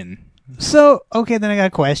canon. So, okay, then I got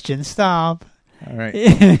a question. Stop. All right.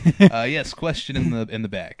 Yes, question in the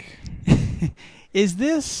back. Is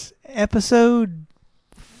this episode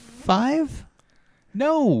 5?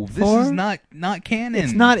 No, this 4? is not canon.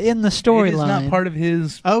 It's not in the storyline. It is not part of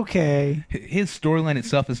his. Okay. His storyline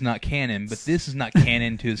itself is not canon, but this is not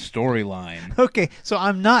canon to his storyline. Okay, so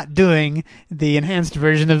I'm not doing the enhanced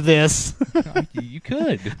version of this. You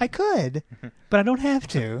could. I could, but I don't have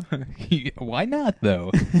to. Why not,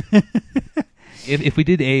 though? If we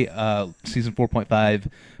did a season 4.5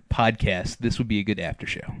 podcast, this would be a good after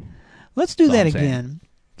show. Let's do That's all that I'm saying. again.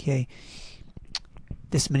 Okay.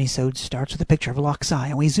 This minisode starts with a picture of Locke's eye,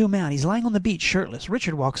 and we zoom out. He's lying on the beach, shirtless.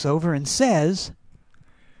 Richard walks over and says,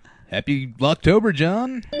 Happy Locktober,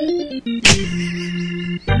 John.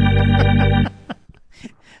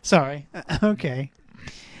 Sorry. Okay.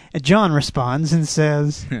 John responds and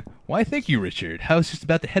says, Why, thank you, Richard. I was just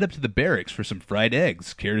about to head up to the barracks for some fried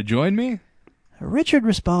eggs. Care to join me? Richard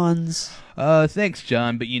responds, Thanks,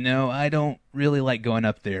 John, but I don't really like going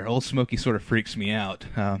up there. Old Smoky sort of freaks me out.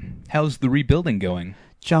 How's the rebuilding going?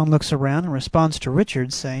 John looks around and responds to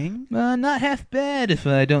Richard, saying, Not half bad, if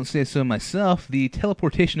I don't say so myself. The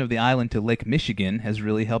teleportation of the island to Lake Michigan has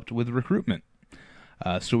really helped with recruitment.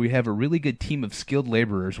 So we have a really good team of skilled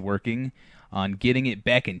laborers working on getting it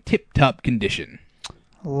back in tip-top condition.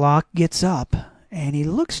 Locke gets up, and he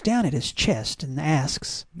looks down at his chest and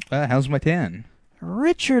asks, How's my tan?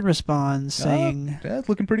 Richard responds, saying, That's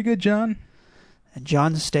looking pretty good, John. And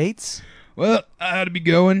John states, Well, I ought to be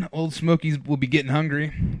going. Old Smokies will be getting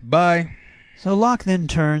hungry. Bye. So Locke then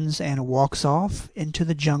turns and walks off into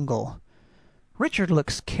the jungle. Richard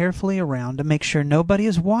looks carefully around to make sure nobody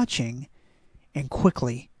is watching, and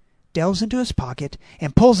quickly delves into his pocket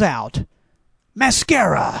and pulls out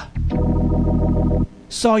mascara.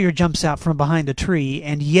 Sawyer jumps out from behind a tree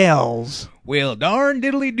and yells, Well, darn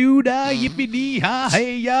diddly doo dah, yippee dee ha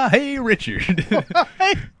hey ya hey, Richard.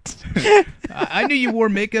 I knew you wore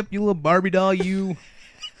makeup, you little Barbie doll, you.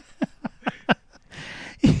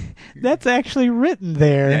 That's actually written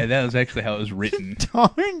there. Yeah, that was actually how it was written.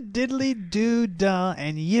 Darn diddly doo dah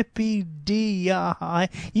and yippee dee ya.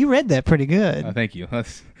 You read that pretty good. Thank you.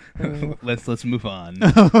 Let's move on.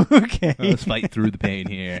 Okay. Let's fight through the pain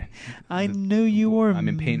here. I knew you wore I'm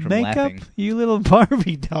in pain from makeup, laughing. you little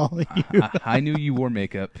Barbie doll. You. I knew you wore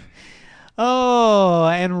makeup. Oh,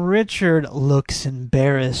 and Richard looks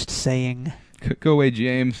embarrassed, saying, Go away,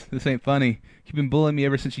 James. This ain't funny. You've been bullying me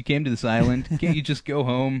ever since you came to this island. Can't you just go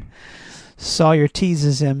home? Sawyer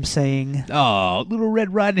teases him, saying, Oh, little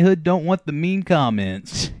Red Riding Hood don't want the mean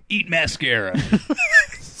comments. Eat mascara.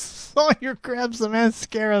 Sawyer grabs the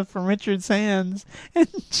mascara from Richard's hands and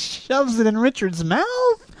shoves it in Richard's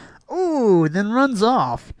mouth. Ooh, then runs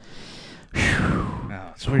off.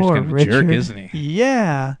 Oh, Sawyer's Poor kind of a Richard. jerk, isn't he?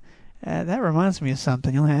 Yeah. That reminds me of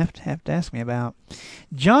something you'll have to ask me about.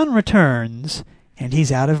 John returns, and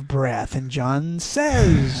he's out of breath, and John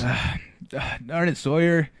says, Darn it,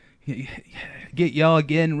 Sawyer. Get y'all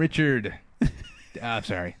again, Richard.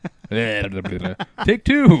 Sorry. Take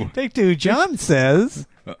two. Take two. John says,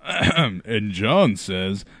 And John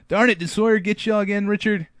says, Darn it, did Sawyer get y'all again,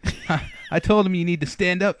 Richard? I told him you need to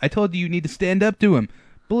stand up. I told you need to stand up to him.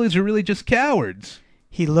 Bullies are really just cowards.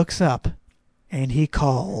 he looks up, and he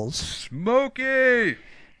calls. Smokey!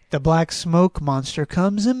 The black smoke monster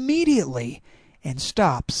comes immediately and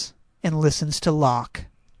stops and listens to Locke.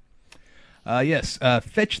 Yes,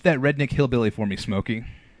 fetch that redneck hillbilly for me, Smokey.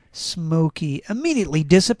 Smokey immediately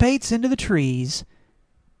dissipates into the trees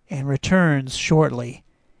and returns shortly.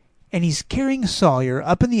 And he's carrying Sawyer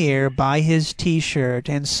up in the air by his T-shirt,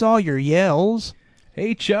 and Sawyer yells,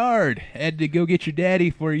 Hey, Chard, had to go get your daddy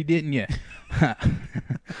for you, didn't you?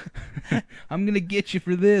 I'm gonna get you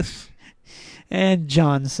for this. and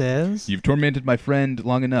John says, You've tormented my friend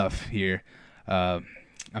long enough here.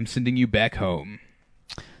 I'm sending you back home.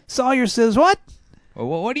 Sawyer says, what?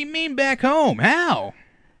 Well, what do you mean back home? How?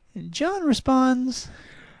 And John responds,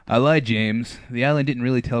 I lied, James. The island didn't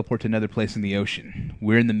really teleport to another place in the ocean.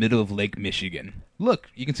 We're in the middle of Lake Michigan. Look,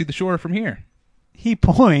 you can see the shore from here. he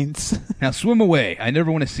points. Now swim away. I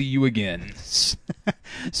never want to see you again.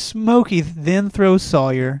 Smokey then throws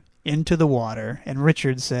Sawyer into the water, and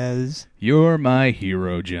Richard says, You're my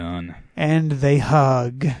hero, John. and they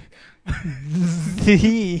hug.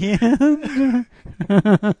 The end.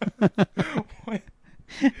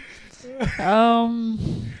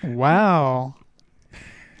 Wow.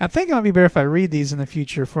 I think it might be better if I read these in the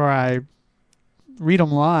future before I read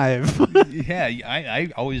them live. Yeah, I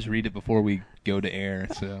always read it before we go to air.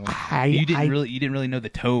 So I you didn't really know the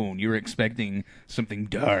tone. You were expecting something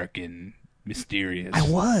dark and mysterious.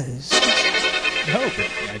 was. No, but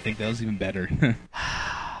I think that was even better.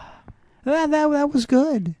 That was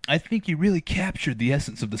good. I think you really captured the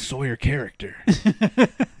essence of the Sawyer character.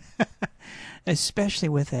 Especially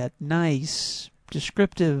with that nice,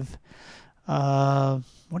 descriptive,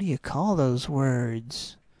 what do you call those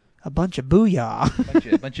words? A bunch of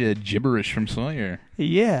booyah. A bunch of gibberish from Sawyer.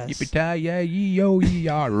 Yes. It's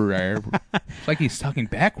like he's talking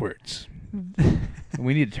backwards.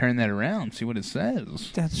 We need to turn that around, see what it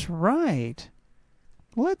says. That's right.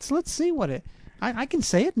 Let's see what it... I can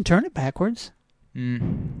say it and turn it backwards.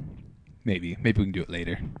 Maybe we can do it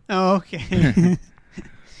later. Oh, okay.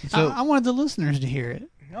 So, I wanted the listeners to hear it.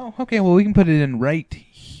 oh, okay. Well, we can put it in right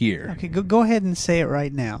here. Okay, go ahead and say it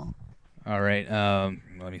right now. All right.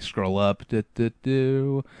 Let me scroll up.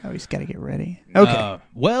 Oh, he's got to get ready. Okay.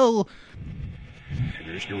 Well,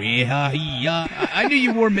 I knew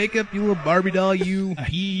you wore makeup, you little Barbie doll. You.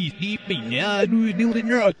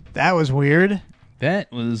 That was weird.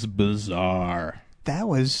 That was bizarre. That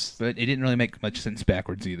was... But it didn't really make much sense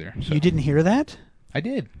backwards either. So. You didn't hear that? I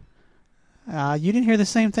did. You didn't hear the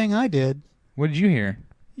same thing I did. What did you hear?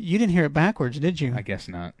 You didn't hear it backwards, did you? I guess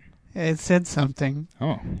not. It said something.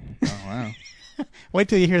 Oh wow. Wait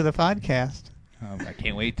till you hear the podcast. I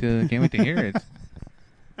can't wait to hear it.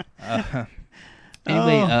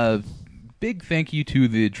 Anyway, big thank you to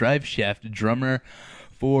the Drive Shaft drummer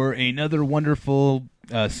for another wonderful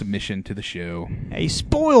submission to the show. He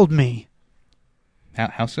spoiled me.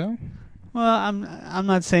 How so? Well, I'm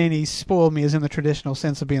not saying he spoiled me as in the traditional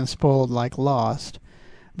sense of being spoiled like Lost,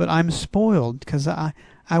 but I'm spoiled because I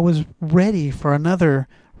was ready for another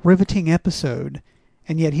riveting episode,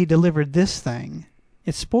 and yet he delivered this thing.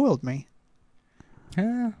 It spoiled me.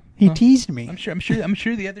 He teased me. I'm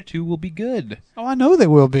sure the other two will be good. Oh, I know they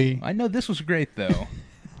will be. I know this was great though.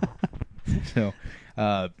 So,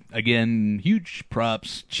 again, huge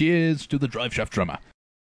props. Cheers to the Drive Shaft drummer.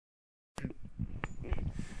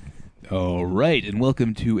 All right, and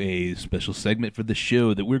welcome to a special segment for the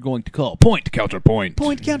show that we're going to call Point Counterpoint.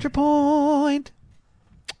 Point Counterpoint.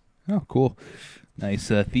 Oh, cool. Nice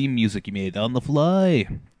theme music you made on the fly.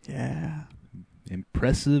 Yeah.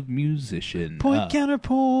 Impressive musician. Point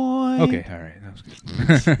Counterpoint. Okay, all right. That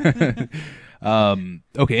was good.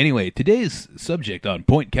 Okay, anyway, today's subject on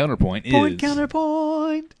Point Counterpoint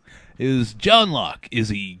is John Locke. Is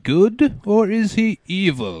he good or is he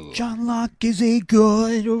evil? John Locke, is he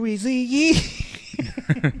good or is he evil?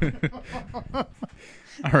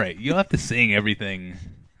 All right, you'll have to sing everything.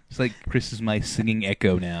 It's like Chris is my singing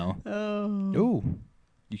echo now. Oh,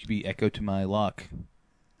 you could be echo to my Locke.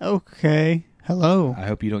 Okay. Hello. I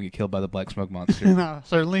hope you don't get killed by the black smoke monster. I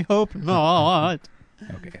certainly hope not.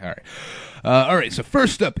 Okay, all right. All right, so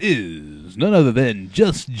first up is none other than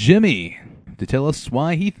Just Jimmy to tell us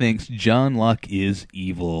why he thinks John Locke is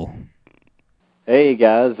evil. Hey,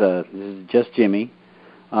 guys. This is Just Jimmy.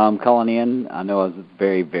 Calling in. I know I was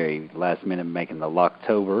very, very last minute making the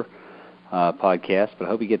Locktober podcast, but I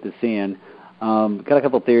hope you get this in. Got a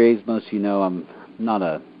couple theories. Most of you know I'm not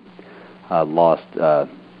a Lost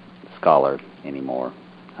scholar anymore.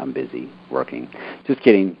 I'm busy working. Just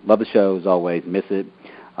kidding. Love the show as always. Miss it.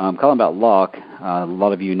 Calling about Locke. A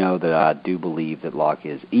lot of you know that I do believe that Locke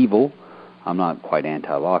is evil. I'm not quite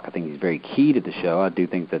anti-Locke. I think he's very key to the show. I do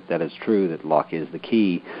think that that is true, that Locke is the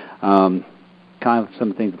key. Kind of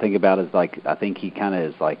some things to think about is like, I think he kind of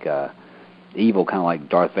is like evil, kind of like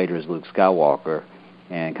Darth Vader is Luke Skywalker,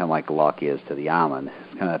 and kind of like Locke is to the island.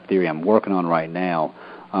 It's kind of a theory I'm working on right now.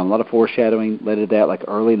 A lot of foreshadowing led to that, like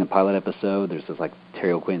early in the pilot episode, there's this like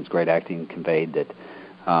Terry O'Quinn's great acting conveyed that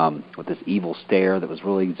with this evil stare that was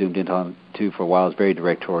really zoomed into for a while. It was a very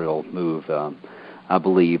directorial move, I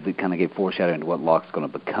believe, that kind of gave foreshadowing to what Locke's going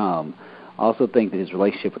to become. I also think that his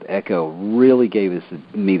relationship with Echo really gave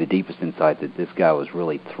me the deepest insight that this guy was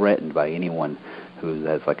really threatened by anyone who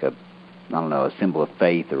has like a symbol of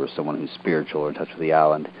faith or someone who's spiritual or in touch with the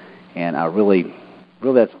island. And I really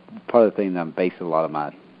that's part of the thing that I'm basing a lot of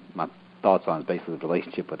my thoughts on is basically the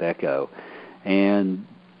relationship with Echo. And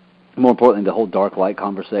more importantly, the whole dark light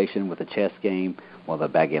conversation with the chess game, well, the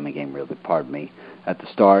backgammon game, really, pardon me, at the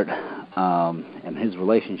start, and his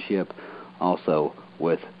relationship also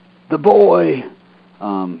with the boy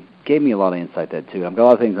gave me a lot of insight that too. I've got a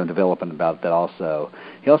lot of things I'm developing about that also.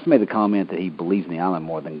 He also made the comment that he believes in the island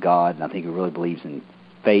more than God, and I think he really believes in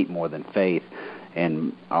fate more than faith.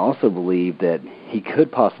 And I also believe that he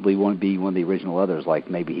could possibly want to be one of the original others, like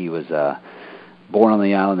maybe he was born on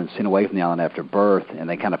the island and sent away from the island after birth, and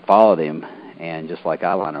they kind of followed him, and just like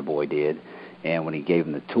Eyeliner Boy did. And when he gave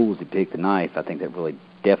him the tools to pick the knife, I think that really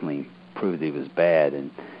definitely proved that he was bad,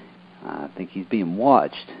 and I think he's being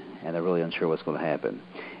watched, and they're really unsure what's going to happen.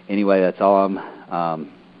 Anyway, that's all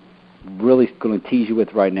I'm really going to tease you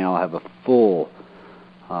with right now. I have a full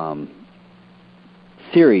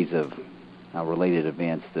series of related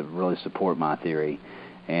events that really support my theory.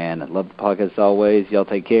 And I love the podcast as always. Y'all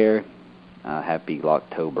take care. Happy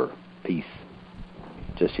Locktober. Peace.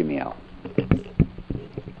 Just Jimmy out.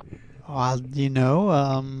 I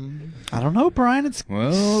don't know, Brian. It's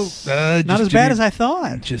not as bad as I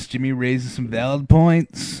thought. Just Jimmy raises some valid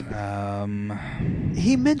points.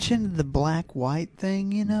 He mentioned the black-white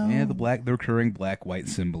thing, Yeah, the recurring black-white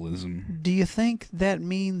symbolism. Do you think that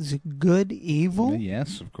means good, evil?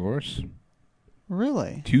 Yes, of course.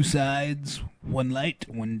 Really? Two sides, one light,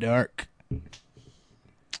 one dark.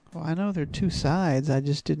 Well, I know there are two sides. I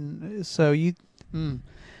just didn't... So you...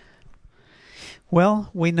 Well,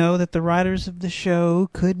 we know that the writers of the show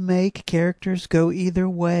could make characters go either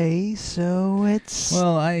way, so it's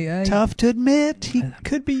tough to admit he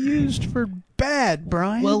could be used for bad,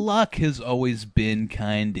 Brian. Well, Locke has always been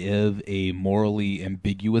kind of a morally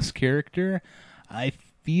ambiguous character. I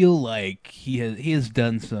feel like he has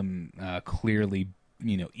done some clearly,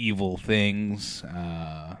 evil things.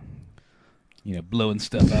 Blowing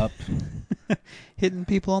stuff up, hitting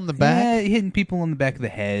people on the back. Yeah, hitting people on the back of the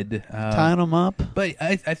head, tying them up. But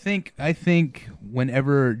I think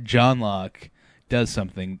whenever John Locke does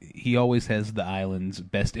something, he always has the island's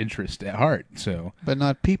best interest at heart. So, but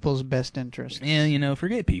not people's best interest. Yeah,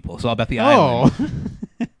 forget people. It's all about the island.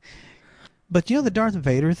 But the Darth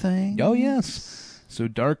Vader thing? Oh, yes. So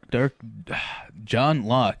John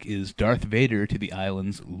Locke is Darth Vader to the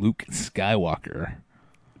island's Luke Skywalker.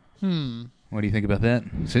 What do you think about that?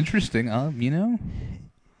 It's interesting,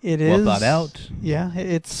 It well is. thought out. Yeah,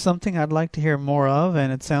 it's something I'd like to hear more of,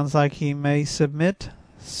 and it sounds like he may submit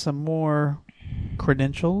some more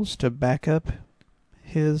credentials to back up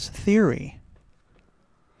his theory.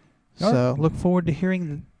 So look forward to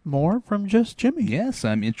hearing more from Just Jimmy. Yes,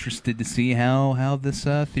 I'm interested to see how this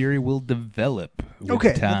theory will develop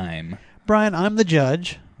with time. Brian, I'm the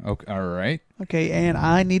judge. Okay, all right. Okay, and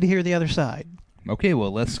I need to hear the other side. Okay,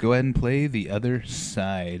 well, let's go ahead and play the other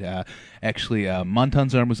side. Actually,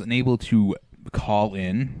 Montan's was unable to call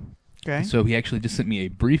in. Okay. So he actually just sent me a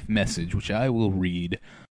brief message, which I will read.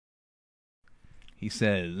 He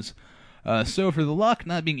says, so for the Locke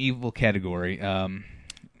not being evil category,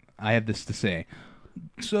 I have this to say.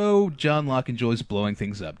 So, John Locke enjoys blowing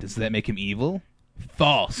things up. Does that make him evil?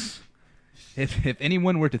 False. If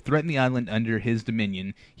anyone were to threaten the island under his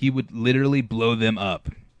dominion, he would literally blow them up.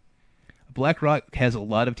 BlackRock has a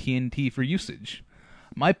lot of TNT for usage.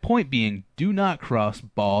 My point being, do not cross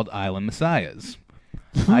bald island messiahs.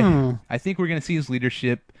 I think we're going to see his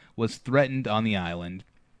leadership was threatened on the island,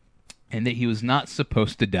 and that he was not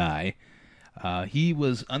supposed to die. He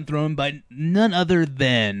was unthrown by none other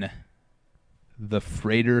than the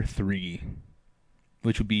Freighter 3,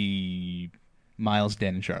 which would be Miles,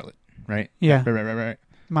 Dan, and Charlotte, right? Yeah. Right.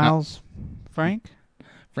 Miles, Frank?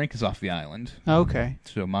 Frank is off the island. Okay.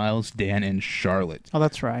 So Miles, Dan, and Charlotte. Oh,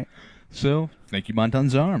 that's right. So, thank you,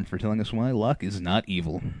 Montan's for telling us why Locke is not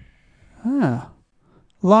evil.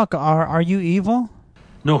 Locke, are you evil?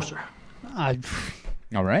 No, sir.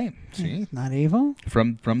 All right. See? Not evil?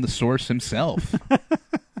 From the source himself.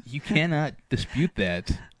 You cannot dispute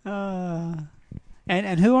that.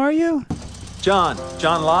 And who are you? John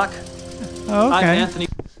Locke. Oh, okay. I'm Anthony.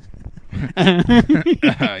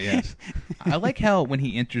 Yes. I like how when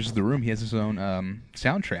he enters the room, he has his own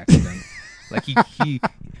soundtrack. Thing. Like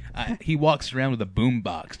he walks around with a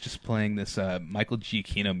boombox, just playing this Michael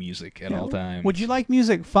Giacchino music at all times. Would you like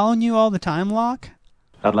music following you all the time, Locke?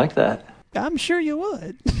 I'd like that. I'm sure you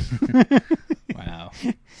would. Wow.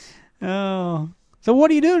 Oh. So what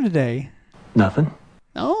are you doing today? Nothing.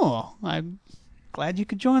 Oh, I'm glad you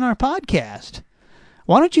could join our podcast.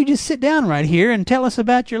 Why don't you just sit down right here and tell us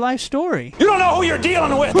about your life story? You don't know who you're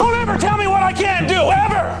dealing with. Don't ever tell me what I can't do,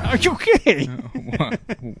 ever! Are you kidding?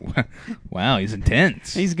 Wow, he's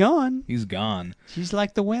intense. He's gone. He's gone. She's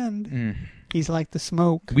like the wind. He's like the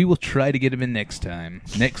smoke. We will try to get him in next time.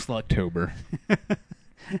 Next October.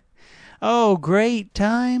 Oh, great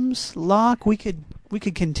times, Locke. We could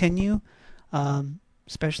continue,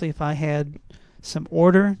 especially if I had some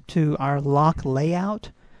order to our Locke layout.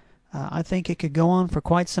 I think it could go on for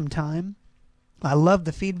quite some time. I love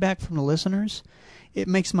the feedback from the listeners. It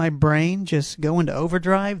makes my brain just go into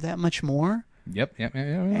overdrive that much more. Yep.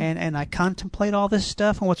 And I contemplate all this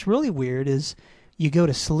stuff. And what's really weird is you go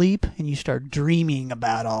to sleep and you start dreaming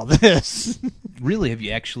about all this. Really? Have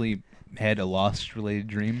you actually had a Lost-related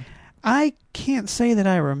dream? I can't say that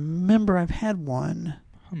I remember I've had one.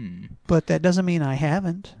 But that doesn't mean I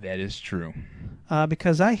haven't. That is true.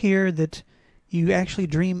 Because I hear that you actually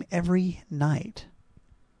dream every night.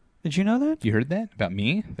 Did you know that? You heard that? About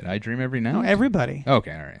me? That I dream every night? No, everybody.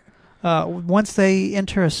 Okay, all right. Once they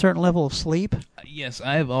enter a certain level of sleep. Yes,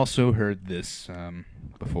 I have also heard this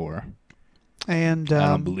before. And I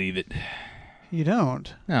don't believe it. You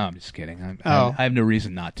don't? No, I'm just kidding. I have no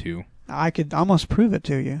reason not to. I could almost prove it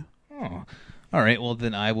to you. Oh. All right, well,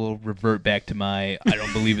 then I will revert back to my I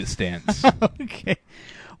don't believe it stance. Okay.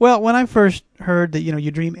 Well, when I first heard that, you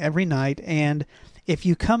dream every night, and if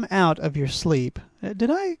you come out of your sleep, did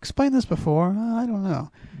I explain this before? I don't know.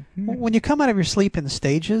 When you come out of your sleep in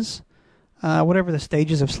stages, whatever the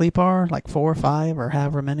stages of sleep are, like 4 or 5 or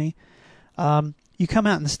however many, you come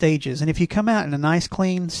out in stages. And if you come out in a nice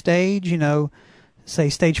clean stage, say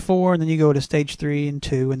stage 4, and then you go to stage 3 and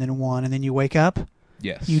 2 and then 1, and then you wake up,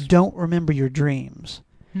 yes, you don't remember your dreams.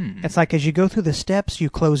 It's like as you go through the steps, you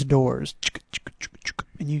close doors,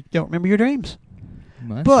 and you don't remember your dreams.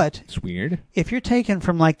 Well, But it's weird. if you're taken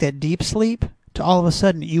from like that deep sleep to all of a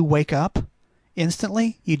sudden you wake up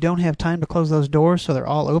instantly, you don't have time to close those doors so they're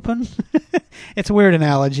all open. It's a weird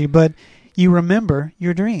analogy, but you remember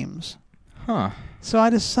your dreams. Huh. So I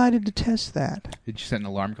decided to test that. Did you set an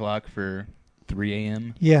alarm clock for 3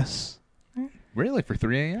 a.m.? Yes. Really? For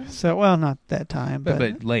 3 a.m.? So, well, not that time,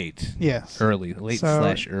 But late. yes. Early.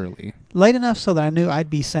 Late/early. Late enough so that I knew I'd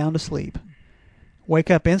be sound asleep. Wake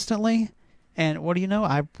up instantly, and what do you know?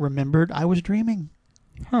 I remembered I was dreaming.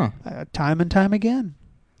 Huh. Time and time again.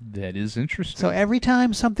 That is interesting. So every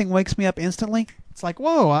time something wakes me up instantly, it's like,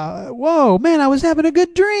 whoa, man, I was having a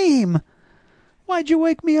good dream. Why'd you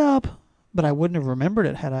wake me up? But I wouldn't have remembered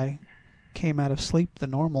it had I came out of sleep the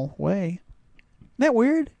normal way. Isn't that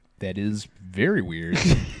weird? That is very weird.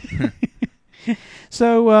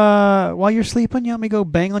 So, while you're sleeping, you want me to go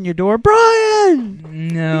bang on your door? Brian!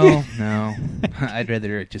 No. I'd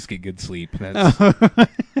rather just get good sleep. That's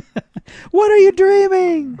What are you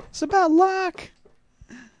dreaming? It's about luck.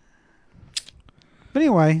 But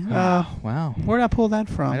anyway, wow. where did I pull that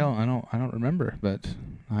from? I don't remember, but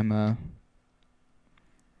I'm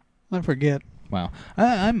I forget. wow.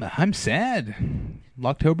 I'm sad.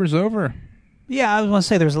 Locktober's over. Yeah, I was going to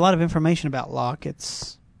say there's a lot of information about Locke.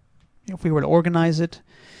 It's, if we were to organize it,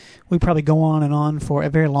 we'd probably go on and on for a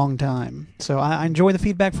very long time. So I enjoy the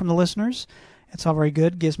feedback from the listeners. It's all very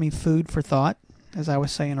good. Gives me food for thought, as I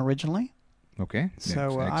was saying originally. Okay.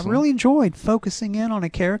 So I Excellent. really enjoyed focusing in on a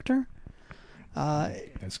character.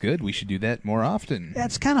 That's good. We should do that more often.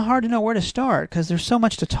 It's kind of hard to know where to start because there's so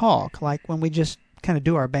much to talk. Like when we just kind of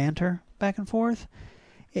do our banter back and forth,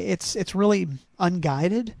 it's really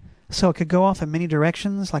unguided. So it could go off in many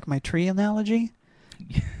directions, like my tree analogy.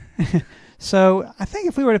 So I think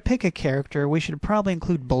if we were to pick a character, we should probably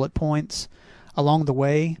include bullet points along the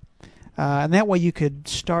way. And that way you could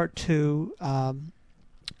start to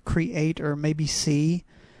create or maybe see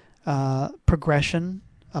progression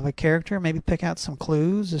of a character. Maybe pick out some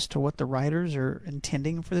clues as to what the writers are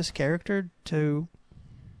intending for this character to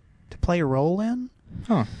play a role in.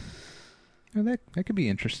 Huh. Well, that could be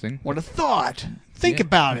interesting. What a thought! Think Yeah.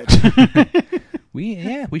 about it.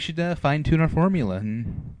 We should fine-tune our formula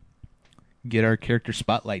and get our character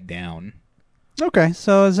spotlight down. Okay,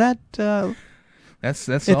 so is that That's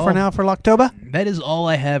it all for now for Locktober? That is all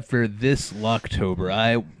I have for this Locktober.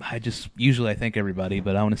 I just usually I thank everybody,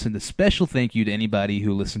 but I want to send a special thank you to anybody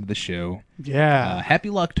who listened to the show. Yeah, Happy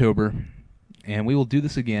Locktober, and we will do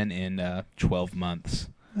this again in 12 months.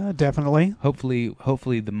 definitely.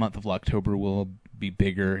 Hopefully the month of Locktober will be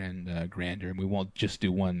bigger and grander, and we won't just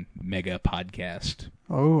do one mega podcast.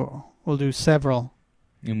 Oh, we'll do several.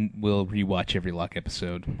 And we'll rewatch every Lock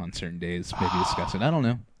episode on certain days, maybe discuss it. I don't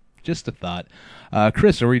know. Just a thought.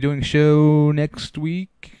 Chris, are we doing a show next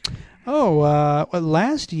week? Oh, well,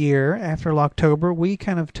 last year after Locktober, we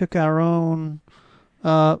kind of took our own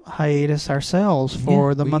hiatus ourselves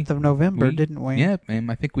for the month of November, didn't we? Yeah,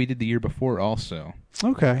 and I think we did the year before also.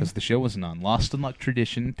 Okay. Because the show wasn't on. Lost in Luck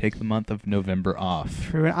tradition, take the month of November off.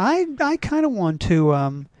 True. I kind of want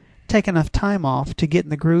to take enough time off to get in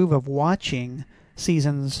the groove of watching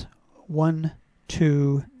seasons 1,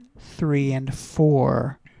 2, 3, and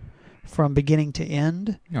 4 from beginning to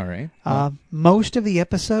end. All right. Most of the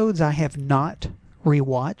episodes I have not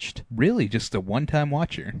rewatched. Really? Just a one-time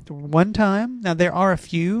watcher? One time. Now, there are a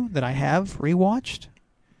few that I have rewatched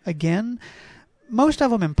again. Most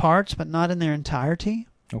of them in parts, but not in their entirety.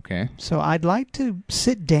 Okay. So I'd like to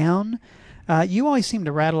sit down. You always seem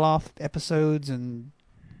to rattle off episodes and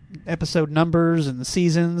episode numbers and the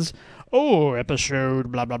seasons. Oh,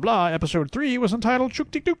 episode blah, blah, blah. Episode 3 was entitled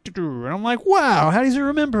Chook Tick Dook Doo. And I'm like, wow, how does he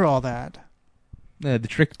remember all that? The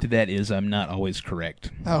trick to that is I'm not always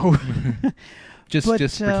correct. Oh. Just But,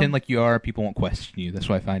 pretend like you are. People won't question you. That's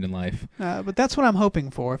what I find in life. But that's what I'm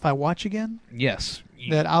hoping for. If I watch again, Yes.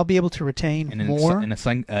 that I'll be able to retain more. An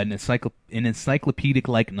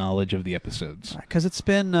encyclopedic-like knowledge of the episodes. Because it's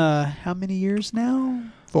been, how many years now?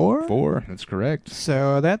 4? 4, that's correct.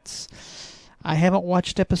 So that's... I haven't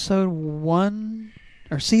watched episode 1,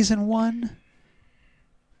 or season 1.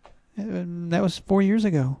 That was 4 years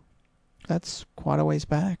ago. That's quite a ways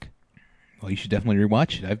back. Well, you should definitely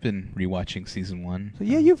rewatch it. I've been rewatching season 1. So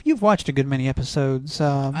yeah, you've watched a good many episodes.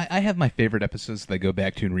 I have my favorite episodes that I go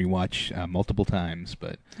back to and rewatch multiple times,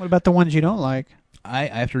 but What about the ones you don't like? I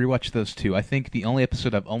have to rewatch those too. I think the only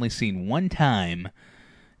episode I've only seen one time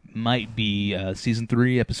might be season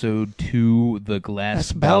 3, episode 2, The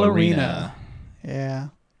Glass Ballerina. Yeah.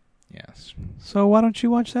 Yes. So why don't you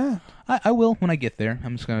watch that? I will when I get there.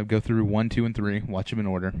 I'm just going to go through 1, 2, and 3, watch them in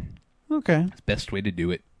order. Okay. It's the best way to do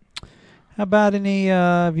it. How about any,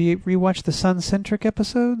 have you rewatched the Sun-centric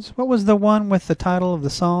episodes? What was the one with the title of the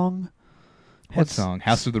song? What song?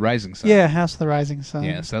 House of the Rising Sun. Yeah, House of the Rising Sun.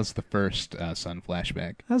 Yes, that was the first Sun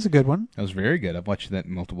flashback. That was a good one. That was very good. I've watched that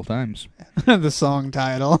multiple times. The song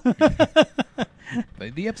title.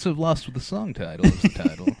 The episode Lost with the song title is the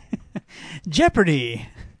title. Jeopardy!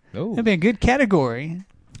 Oh. That'd be a good category.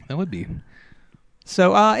 That would be.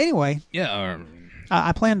 So, anyway. Yeah.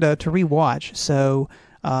 I plan to rewatch. So,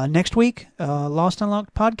 next week, Lost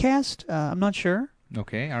Unlocked podcast. I'm not sure.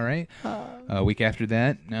 Okay, all right. A week after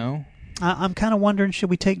that, no? I'm kind of wondering,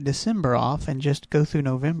 should we take December off and just go through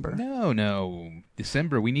November? No.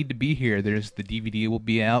 December, we need to be here. There's the DVD will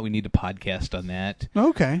be out. We need a podcast on that.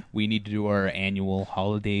 Okay. We need to do our annual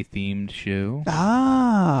holiday-themed show.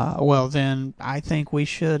 Well then, I think we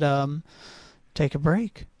should take a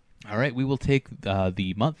break. All right, we will take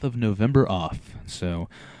the month of November off. So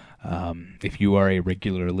if you are a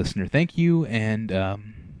regular listener, thank you, and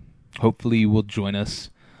hopefully you will join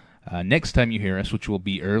us next time you hear us, which will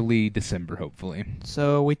be early December, hopefully.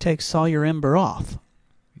 So we take Sawyer Ember off.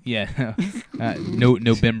 Yeah, no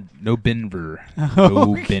Benver. No Benver.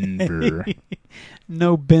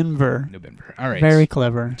 No Benver. All right. Very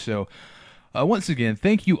clever. So, once again,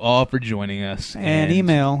 thank you all for joining us. And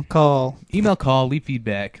email, call, leave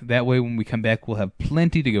feedback. That way, when we come back, we'll have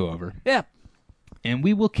plenty to go over. Yep. And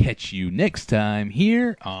we will catch you next time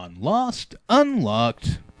here on Lost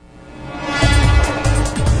Unlocked.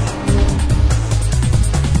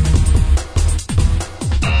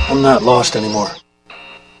 I'm not lost anymore.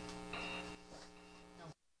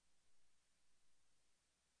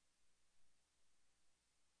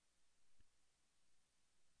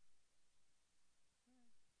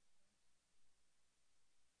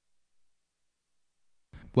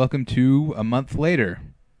 Welcome to a month later.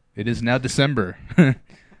 It is now December.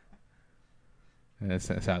 That's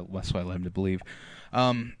what I love to believe.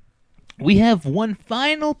 We have one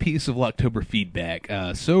final piece of Locktober feedback.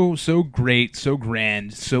 So great, so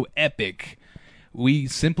grand, so epic. We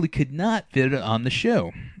simply could not fit it on the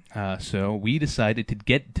show. So we decided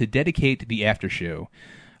to dedicate the after show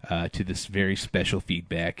to this very special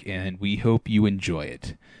feedback, and we hope you enjoy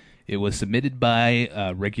it. It was submitted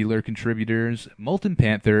by regular contributors Molten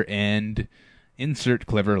Panther and insert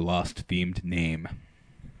clever Lost-themed name.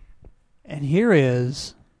 And here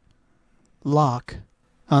is Lock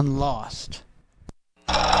Unlost.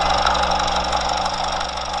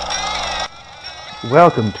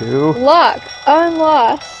 Welcome to Lock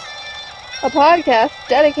Unlost, a podcast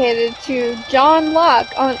dedicated to John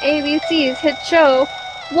Locke on ABC's hit show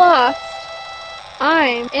Lost.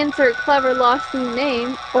 I'm insert clever Lost in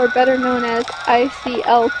name, or better known as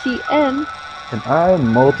ICLTN. And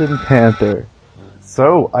I'm Molten Panther.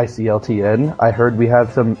 So, ICLTN, I heard we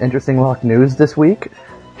have some interesting Locke news this week.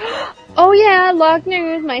 Oh yeah, Locke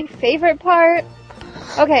news, my favorite part.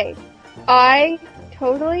 Okay, I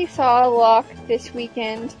totally saw Locke this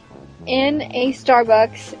weekend in a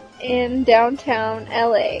Starbucks in downtown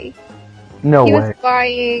LA. No way. He was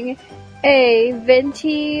buying a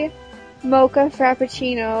venti mocha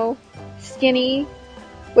frappuccino, skinny,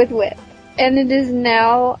 with whip. And it is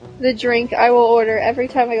now the drink I will order every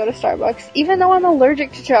time I go to Starbucks, even though I'm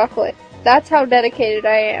allergic to chocolate. That's how dedicated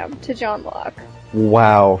I am to John Locke.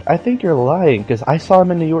 Wow. I think you're lying, because I saw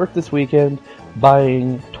him in New York this weekend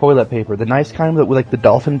buying toilet paper. The nice kind with like the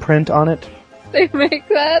dolphin print on it. They make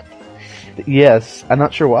that? Yes. I'm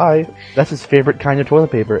not sure why. That's his favorite kind of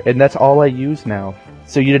toilet paper, and that's all I use now.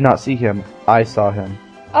 So you did not see him. I saw him.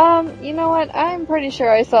 You know what? I'm pretty sure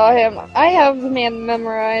I saw him. I have the man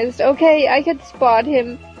memorized. Okay, I could spot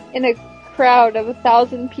him in a crowd of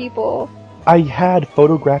 1,000 people. I had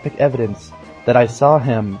photographic evidence that I saw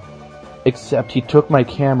him, except he took my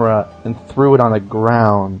camera and threw it on the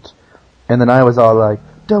ground. And then I was all like,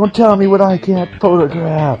 don't tell me what I can't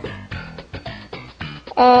photograph.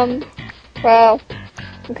 Wow.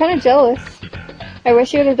 I'm kind of jealous. I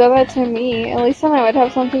wish he would have done that to me. At least then I would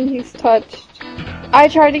have something he's touched. I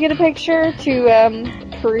tried to get a picture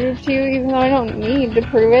to prove to you, even though I don't need to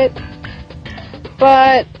prove it.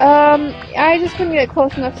 But I just couldn't get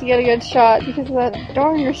close enough to get a good shot because of that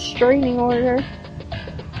darn restraining order.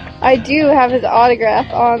 I do have his autograph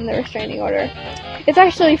on the restraining order. It's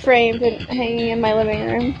actually framed and hanging in my living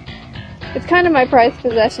room. It's kind of my prized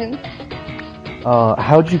possession.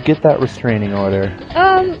 How'd you get that restraining order?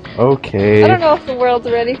 Okay. I don't know if the world's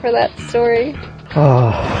ready for that story.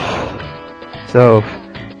 So,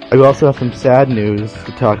 I also have some sad news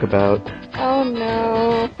to talk about. Oh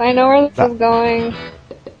no. I know where this is going.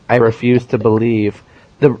 I refuse to believe.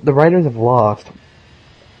 The writers of Lost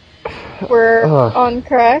were on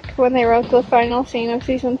crack when they wrote the final scene of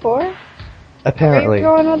season 4? Where are you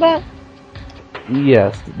going with that?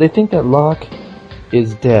 Yes, they think that Locke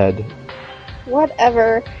is dead.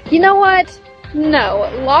 Whatever. You know what? No,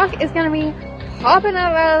 Locke is gonna be popping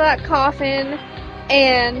up out of that coffin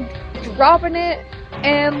and dropping it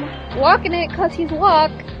and walking it because he's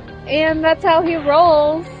Locke, and that's how he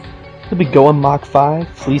rolls. He'll be going Mach 5,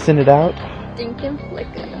 fleecing it out. Stinking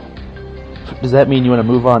flicker. Does that mean you want to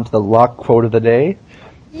move on to the Locke quote of the day?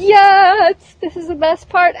 Yes! This is the best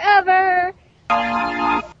part ever!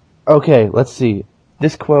 Okay, let's see.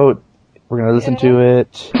 This quote, we're gonna listen to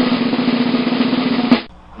it.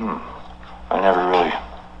 I never really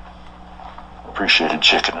appreciated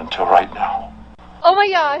chicken until right now. Oh my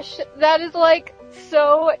gosh, that is like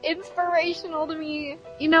so inspirational to me.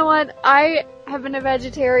 You know what? I have been a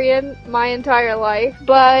vegetarian my entire life,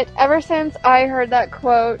 but ever since I heard that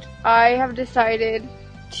quote, I have decided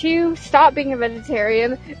to stop being a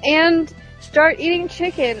vegetarian and start eating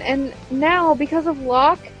chicken. And now, because of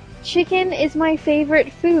Locke, chicken is my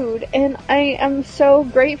favorite food, and I am so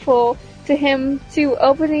grateful to him to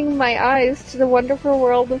opening my eyes to the wonderful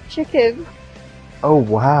world of chicken. Oh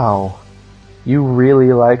wow. You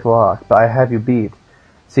really like Locke, but I have you beat.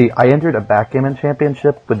 See, I entered a backgammon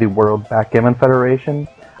championship with the World Backgammon Federation.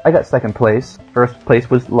 I got second place. First place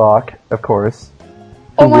was Locke, of course.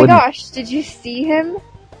 Oh my gosh, did you see him?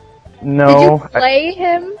 No. Did you play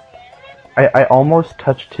him? I almost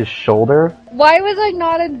touched his shoulder. Why was I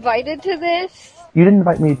not invited to this? You didn't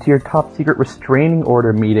invite me to your top secret restraining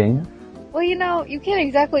order meeting. Well, you know, you can't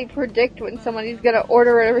exactly predict when somebody's gonna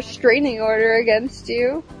order a restraining order against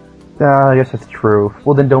you. I guess that's true.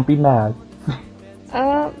 Well, then don't be mad.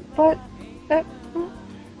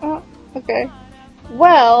 Okay.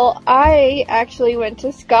 Well, I actually went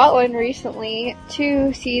to Scotland recently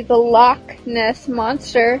to see the Loch Ness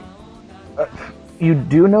Monster. You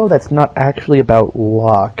do know that's not actually about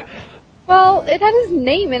Locke. Well, it had his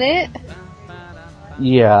name in it.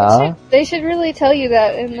 Yeah. They should really tell you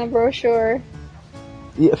that in the brochure.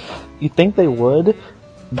 You think they would,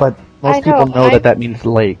 but most people know that means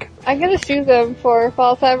lake. I'm gonna sue them for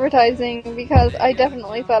false advertising because I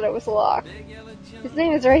definitely thought it was Locke. His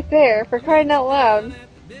name is right there, for crying out loud.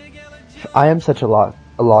 I am such a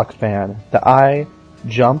Locke fan that I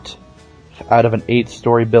jumped out of an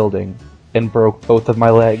 8-story building and broke both of my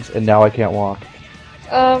legs, and now I can't walk.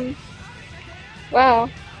 Wow.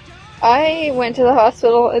 I went to the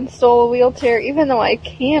hospital and stole a wheelchair even though I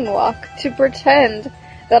can walk to pretend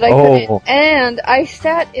that I couldn't. And I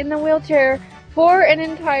sat in the wheelchair for an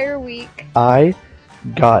entire week. I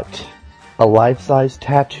got a life-size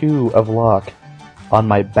tattoo of Locke on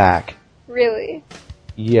my back. Really?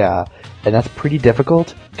 Yeah, and that's pretty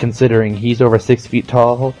difficult considering he's over 6 feet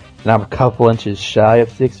tall and I'm a couple inches shy of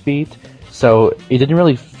 6 feet. So it didn't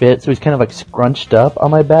really fit, so he's kind of like scrunched up on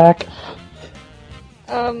my back.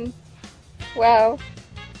 Wow.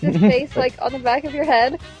 His face like on the back of your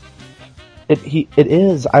head? It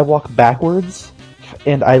is. I walk backwards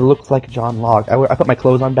and I look like John Locke. I put my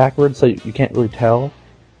clothes on backwards so you can't really tell.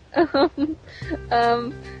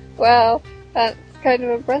 Wow. That's kind of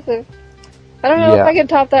impressive. I don't know if I can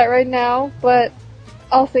top that right now, but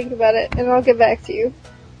I'll think about it and I'll get back to you.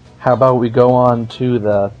 How about we go on to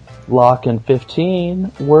the Locke in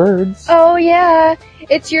 15 words? Oh yeah,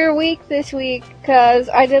 it's your week this week, cause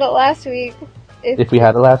I did it last week. If we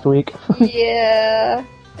had it last week? Yeah,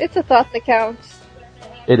 it's a thought that counts.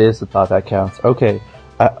 It is the thought that counts. Okay.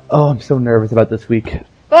 I'm so nervous about this week.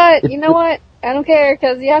 But, you know what? I don't care,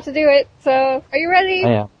 cause you have to do it, so, are you ready?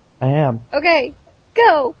 I am. Okay,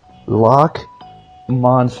 go! Locke,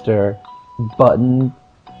 monster, button,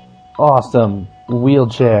 awesome,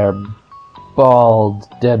 wheelchair, bald,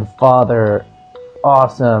 dead father,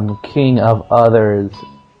 awesome, king of others,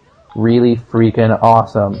 really freaking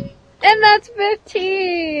awesome. And that's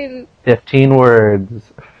 15! 15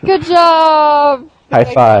 words. Good job! High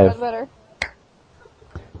five. Better.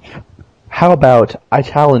 How about I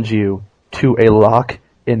challenge you to a Locke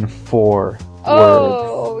in 4 words?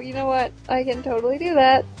 Oh, you know what? I can totally do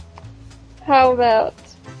that. How about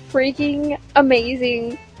freaking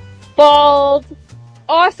amazing, bald,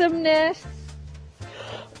 awesomeness?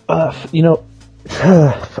 You know,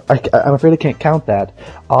 I'm afraid I can't count that.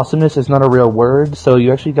 Awesomeness is not a real word, so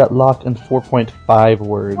you actually got locked in 4.5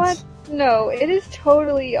 words. What? No, it is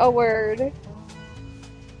totally a word.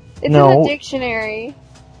 It's in No. the dictionary.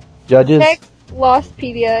 Judges, Check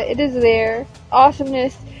Lostpedia. It is there.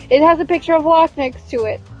 Awesomeness. It has a picture of Locke next to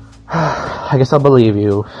it. I guess I'll believe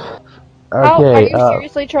you. Are Okay, you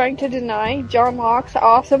seriously trying to deny John Locke's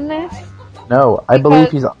awesomeness? no, I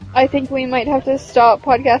believe he's... I think we might have to stop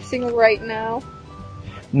podcasting right now.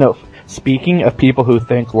 No, Speaking of people who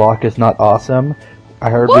think Locke is not awesome, I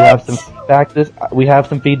heard What? we have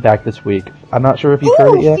some feedback this week. I'm not sure if you've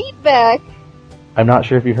heard it yet. Feedback! I'm not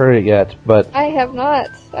sure if you heard it yet, but I have not.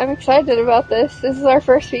 I'm excited about this. This is our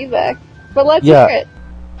first feedback. But let's Yeah. hear it.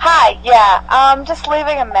 Hi, yeah, just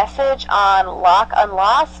leaving a message on Locke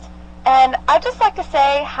Unlost, and I'd just like to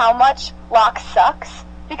say how much Locke sucks,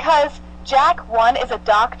 because Jack, 1, is a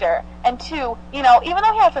doctor, and 2, even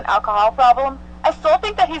though he has an alcohol problem, I still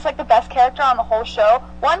think that he's like the best character on the whole show,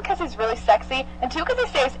 1, because he's really sexy, and 2, because he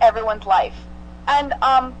saves everyone's life. And,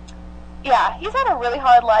 yeah, he's had a really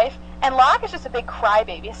hard life, and Locke is just a big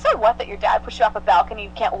crybaby. So what that your dad pushed you off a balcony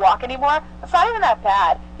and you can't walk anymore? It's not even that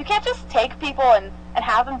bad. You can't just take people and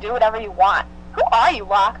have them do whatever you want. Who are you,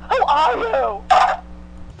 Locke? Who are you?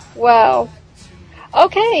 Wow.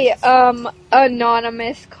 Okay,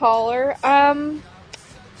 anonymous caller.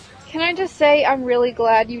 Can I just say I'm really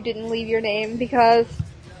glad you didn't leave your name, because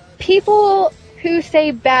people who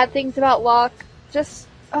say bad things about Locke they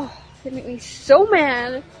make me so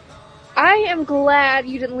mad. I am glad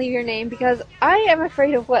you didn't leave your name, because I am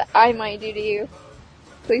afraid of what I might do to you.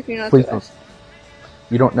 Please do not do that.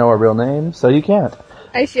 You don't know our real name, so you can't.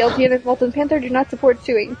 ICLT and Molten Panther do not support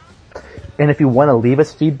suing. And if you want to leave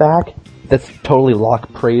us feedback, that's totally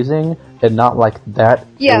Locke praising, and not like that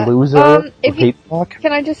loser if hate Locke.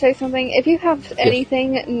 Can I just say something? If you have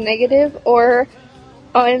anything negative or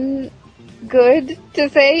ungood to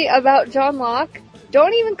say about John Locke,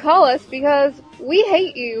 don't even call us, because we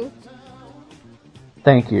hate you.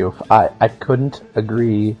 Thank you. I couldn't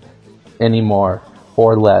agree any more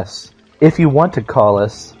or less. If you want to call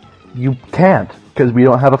us, you can't, because we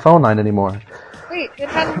don't have a phone line anymore. Wait, then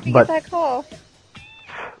how did you get that call?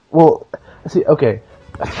 Well, see, okay.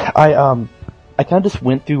 I kind of just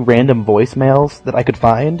went through random voicemails that I could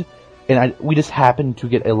find, and we just happened to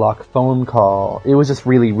get a Locke phone call. It was just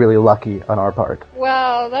really, really lucky on our part.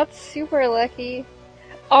 Wow, that's super lucky.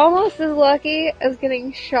 Almost as lucky as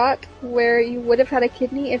getting shot where you would have had a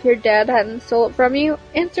kidney if your dad hadn't stole it from you,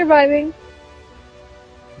 and surviving.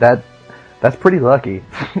 That's pretty lucky.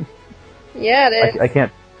 Yeah, it is. I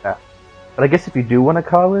can't. But I guess if you do want to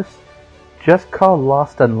call us, just call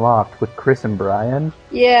Lost Unlocked with Chris and Brian.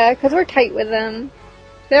 Yeah, because we're tight with them.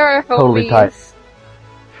 They're our homies. Totally tight.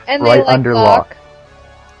 And right they like under Locke. Locke.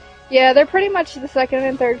 Yeah, they're pretty much the second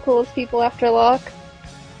and third coolest people after Locke.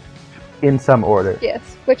 In some order. Yes,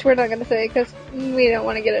 which we're not going to say because we don't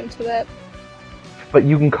want to get into that. But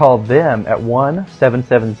you can call them at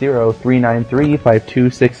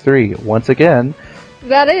 1-770-393-5263. Once again,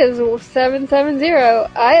 that is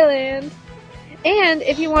 770-ISLAND. And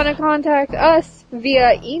if you want to contact us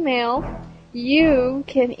via email, you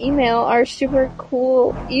can email our super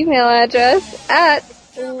cool email address at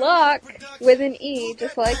Locke with an E,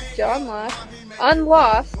 just like John Locke,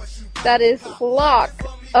 Unlost. That is Locke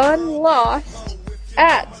Unlost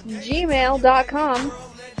at gmail.com.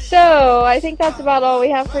 So, I think that's about all we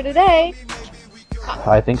have for today.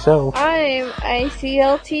 I think so. I'm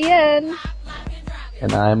ICLTN.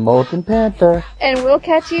 And I'm Molten Panther. And we'll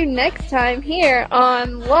catch you next time here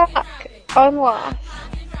on Locke Unlost.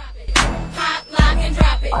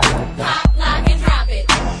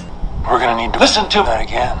 We're gonna need to listen to that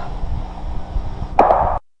again.